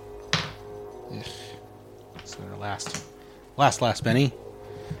 Ugh. So our last Benny.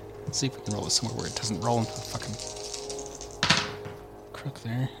 Let's see if we can roll this somewhere where it doesn't roll into the fucking crook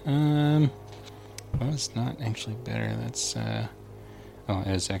there. Well, it's not actually better. That's, it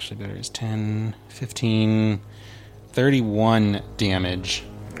is actually better. It's 10, 15, 31 damage.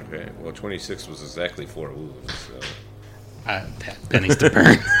 Okay, well, 26 was exactly 4 wounds, so... Benny's to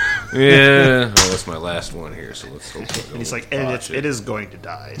burn. Yeah, well, that's my last one here, so let's hope And he's like, and it is going to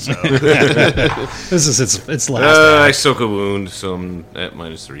die. So This is its last I act. soak a wound, so I'm at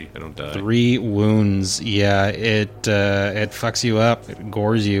 -3. I don't die. 3 wounds. Yeah, it fucks you up. It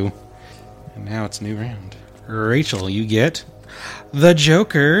gores you. And now it's a new round. Rachel, you get the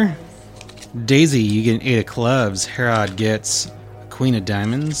Joker. Daisy, you get an 8 of clubs. Herod gets a Queen of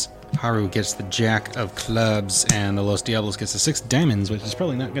diamonds. Haru gets the Jack of clubs. And the Los Diablos gets the 6 diamonds, which is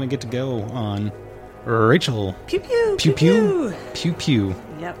probably not going to get to go on Rachel. Pew pew. Pew pew. Pew pew.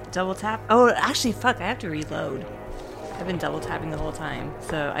 Yep, double tap. Oh, actually, fuck, I have to reload. I've been double tapping the whole time,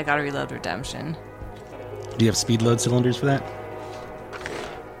 so I gotta reload redemption. Do you have speed load cylinders for that?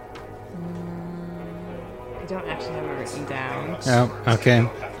 I don't actually have it written down. Oh, okay.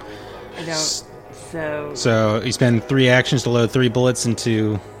 I don't. So you spend 3 actions to load 3 bullets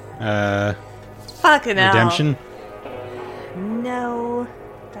into Fucking hell. redemption. No.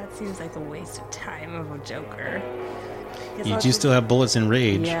 That seems like a waste of time of a Joker. Guess You I'll do just- still have bullets in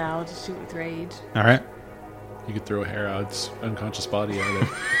rage. Yeah, I'll just shoot with rage. All right. You could throw Herod's unconscious body at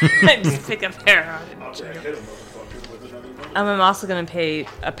it. Just pick up Herod and shoot him. I'm also going to pay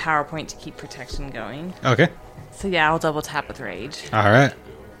a power point to keep protection going. Okay. So yeah, I'll double tap with rage. All right.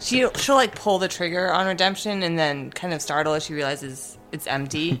 She'll like pull the trigger on redemption and then kind of startle as she realizes it's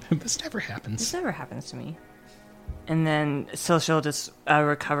empty. This never This happens. never happens to me. And then so she'll just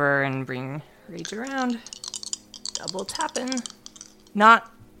recover and bring rage around. Double tapping.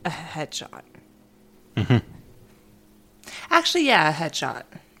 Not a headshot. Actually, yeah, a headshot.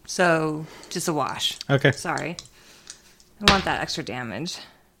 So just a wash. Okay. Sorry. I want that extra damage.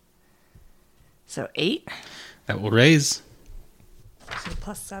 So 8. That will raise. So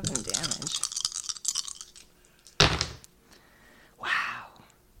plus 7 damage. Wow.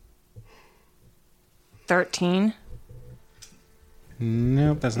 13.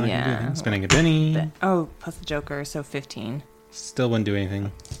 Nope, that's not going to do Yeah. anything. Spending a penny. Oh, plus the Joker, so 15. Still wouldn't do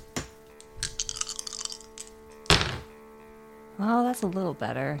anything. Well, that's a little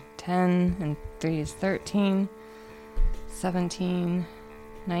better. 10 and 3 is 13. 17,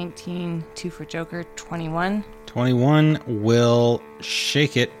 19, 2 for Joker, 21. 21 will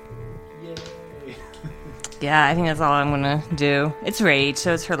shake it. Yeah, I think that's all I'm gonna do. It's rage,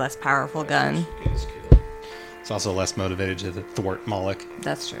 so it's her less powerful gun. It's also less motivated to thwart Moloch.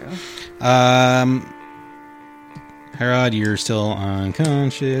 That's true. Herod, you're still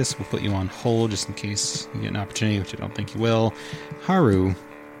unconscious. We'll put you on hold just in case you get an opportunity, which I don't think you will. Haru,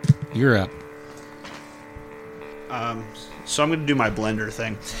 you're up. So I'm going to do my blender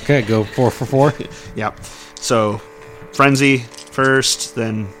thing. Okay, go 4 for 4. Yep. So frenzy first,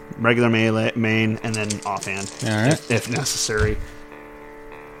 then regular melee, main, and then offhand. All right. If necessary.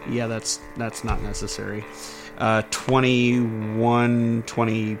 Yeah, that's not necessary. 21,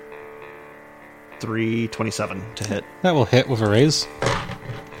 23, 27 to hit. That will hit with a raise.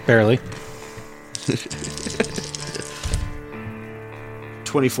 Barely.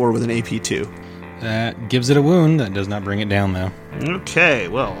 24 with an AP2. That gives it a wound. That does not bring it down, though. Okay,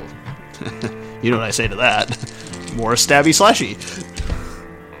 well, you know what I say to that. More stabby slashy.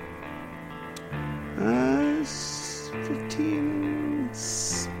 15,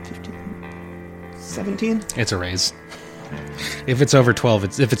 17? It's a raise. If it's over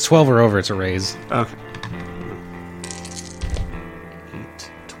 12, if it's 12 or over, it's a raise. Okay.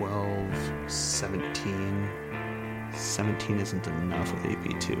 8, 12, 17. 17 isn't enough with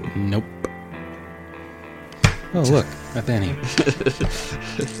AP2. Nope. Oh, look. A penny.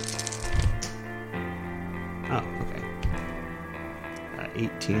 Oh, okay.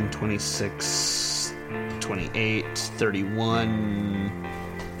 18, 26, 28, 31.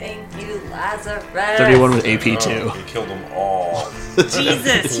 Thank you, Lazarus. 31 with AP2. Oh, he killed them all.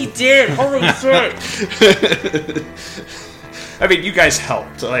 Jesus, he did. Holy shit. I mean, you guys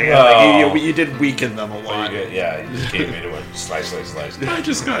helped. Like, you did weaken them a lot. Yeah, he just came into it. Slice. I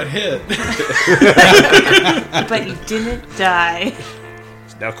just got hit. But you didn't die.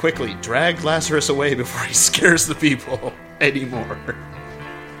 Now, quickly, drag Lazarus away before he scares the people anymore.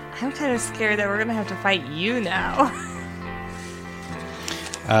 I'm kind of scared that we're going to have to fight you now.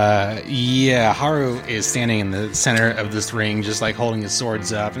 Yeah, Haru is standing in the center of this ring, just like holding his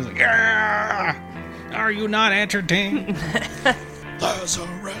swords up. He's like, "Argh! Are you not entertained?"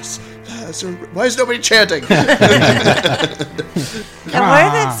 Lazarus. Why is nobody chanting? And what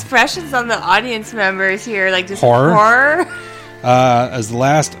are the expressions on the audience members here? Like just horror? As the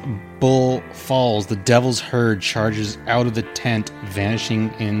last bull falls, the devil's herd charges out of the tent,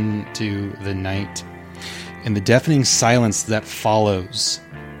 vanishing into the night. In the deafening silence that follows,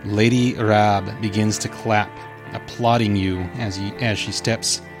 Lady Rab begins to clap, applauding you as she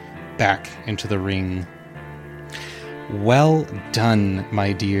steps back into the ring. Well done,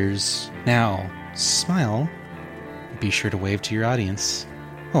 my dears. Now, smile. Be sure to wave to your audience.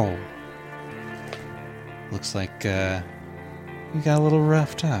 Oh. Looks like, we got a little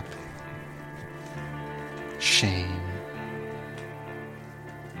roughed up. Shame.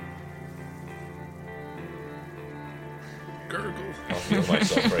 Gurgle. I'll feel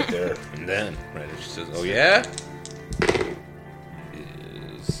myself right there. And then, right, it just says, oh yeah?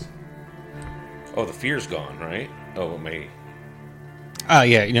 Is... Oh, the fear's gone, right? Oh, Oh,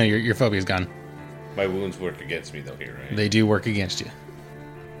 yeah, your phobia's gone. my wounds work against me, though, here, right? They do work against you.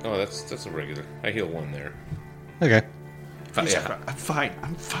 Oh, that's a regular. I heal 1 there. Okay. Yeah. I'm fine.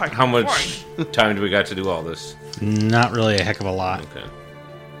 How much time do we got to do all this? Not really a heck of a lot. Okay.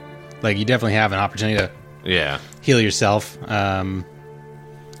 Like, you definitely have an opportunity to Yeah. heal yourself.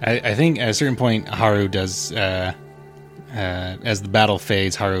 I think at a certain point, Haru does, as the battle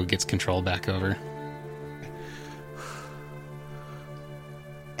fades, Haru gets control back over.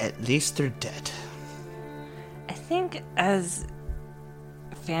 At least they're dead. I think as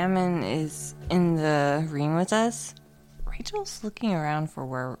Famine is in the ring with us, Rachel's looking around for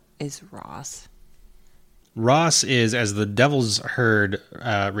where is Ross. Ross is, as the devil's herd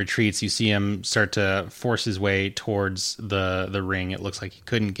retreats, you see him start to force his way towards the ring. It looks like he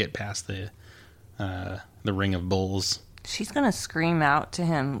couldn't get past the ring of bulls. She's gonna scream out to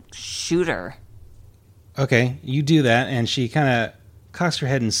him, shoot her. Okay, you do that, and she kind of cocks her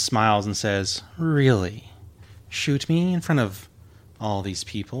head and smiles and says, "Really? Shoot me in front of all these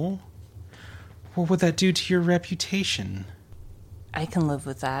people? What would that do to your reputation?" I can live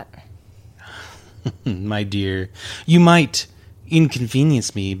with that. My dear, you might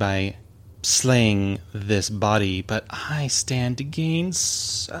inconvenience me by slaying this body, but I stand to gain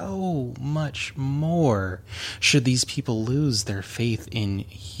so much more should these people lose their faith in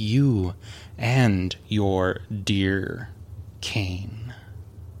you and your dear Cain.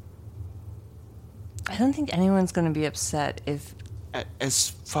 I don't think anyone's going to be upset if... As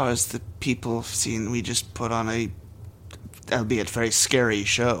far as the people have seen, we just put on a, albeit very scary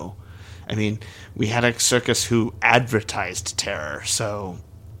show. I mean, we had a circus who advertised terror, so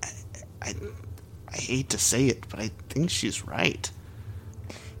I hate to say it, but I think she's right.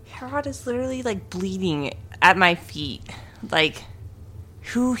 Herod is literally, like, bleeding at my feet. Like,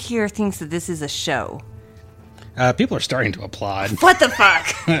 who here thinks that this is a show? People are starting to applaud. What the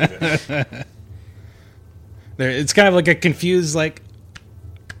fuck? It's kind of like a confused, like,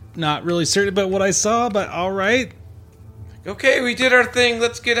 not really certain about what I saw, but all right. Okay, we did our thing.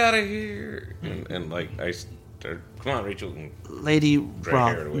 Let's get out of here. And like, I start, come on, Rachel. Lady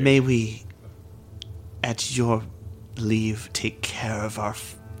Drag her Rob, away. may we, at your leave, take care of our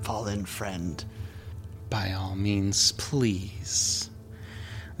fallen friend? By all means, please.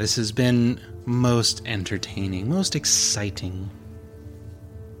 This has been most entertaining, most exciting.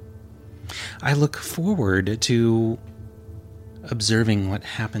 I look forward to observing what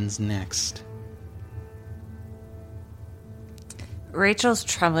happens next. Rachel's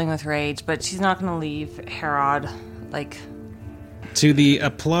trembling with rage, but she's not going to leave Herod, like... To the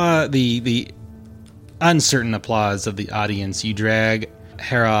applause, the uncertain applause of the audience, you drag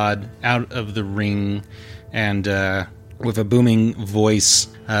Herod out of the ring, and with a booming voice,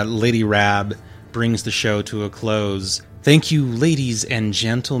 Lady Rab brings the show to a close. Thank you, ladies and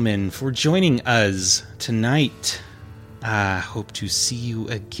gentlemen, for joining us tonight. I hope to see you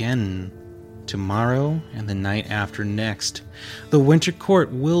again tomorrow and the night after next. The Winter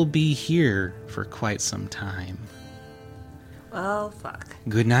Court will be here for quite some time. Well, fuck.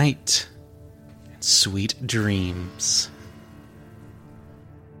 Good night and sweet dreams.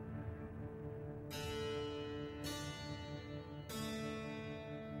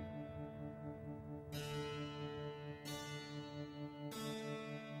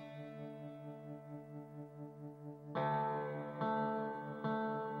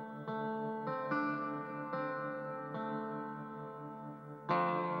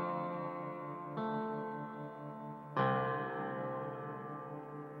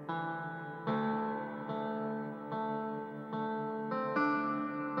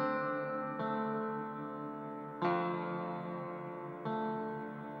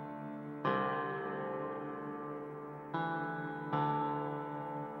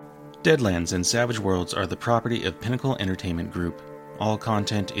 Deadlands and Savage Worlds are the property of Pinnacle Entertainment Group. All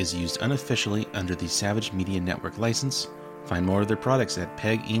content is used unofficially under the Savage Media Network license. Find more of their products at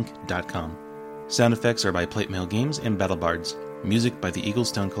peginc.com. Sound effects are by Plate Mail Games and BattleBards. Music by the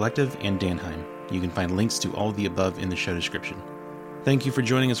Eaglestone Collective and Danheim. You can find links to all of the above in the show description. Thank you for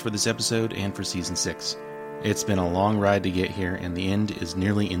joining us for this episode and for Season 6. It's been a long ride to get here, and the end is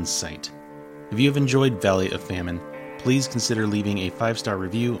nearly in sight. If you have enjoyed Valley of Famine, please consider leaving a 5-star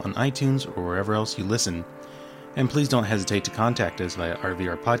review on iTunes or wherever else you listen. And please don't hesitate to contact us via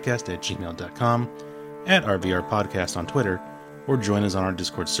rvrpodcast@gmail.com, at rvrpodcast on Twitter, or join us on our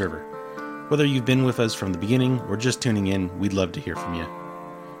Discord server. Whether you've been with us from the beginning or just tuning in, we'd love to hear from you.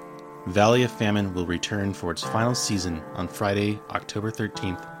 Valley of Famine will return for its final season on Friday, October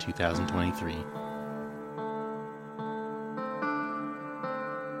 13th, 2023.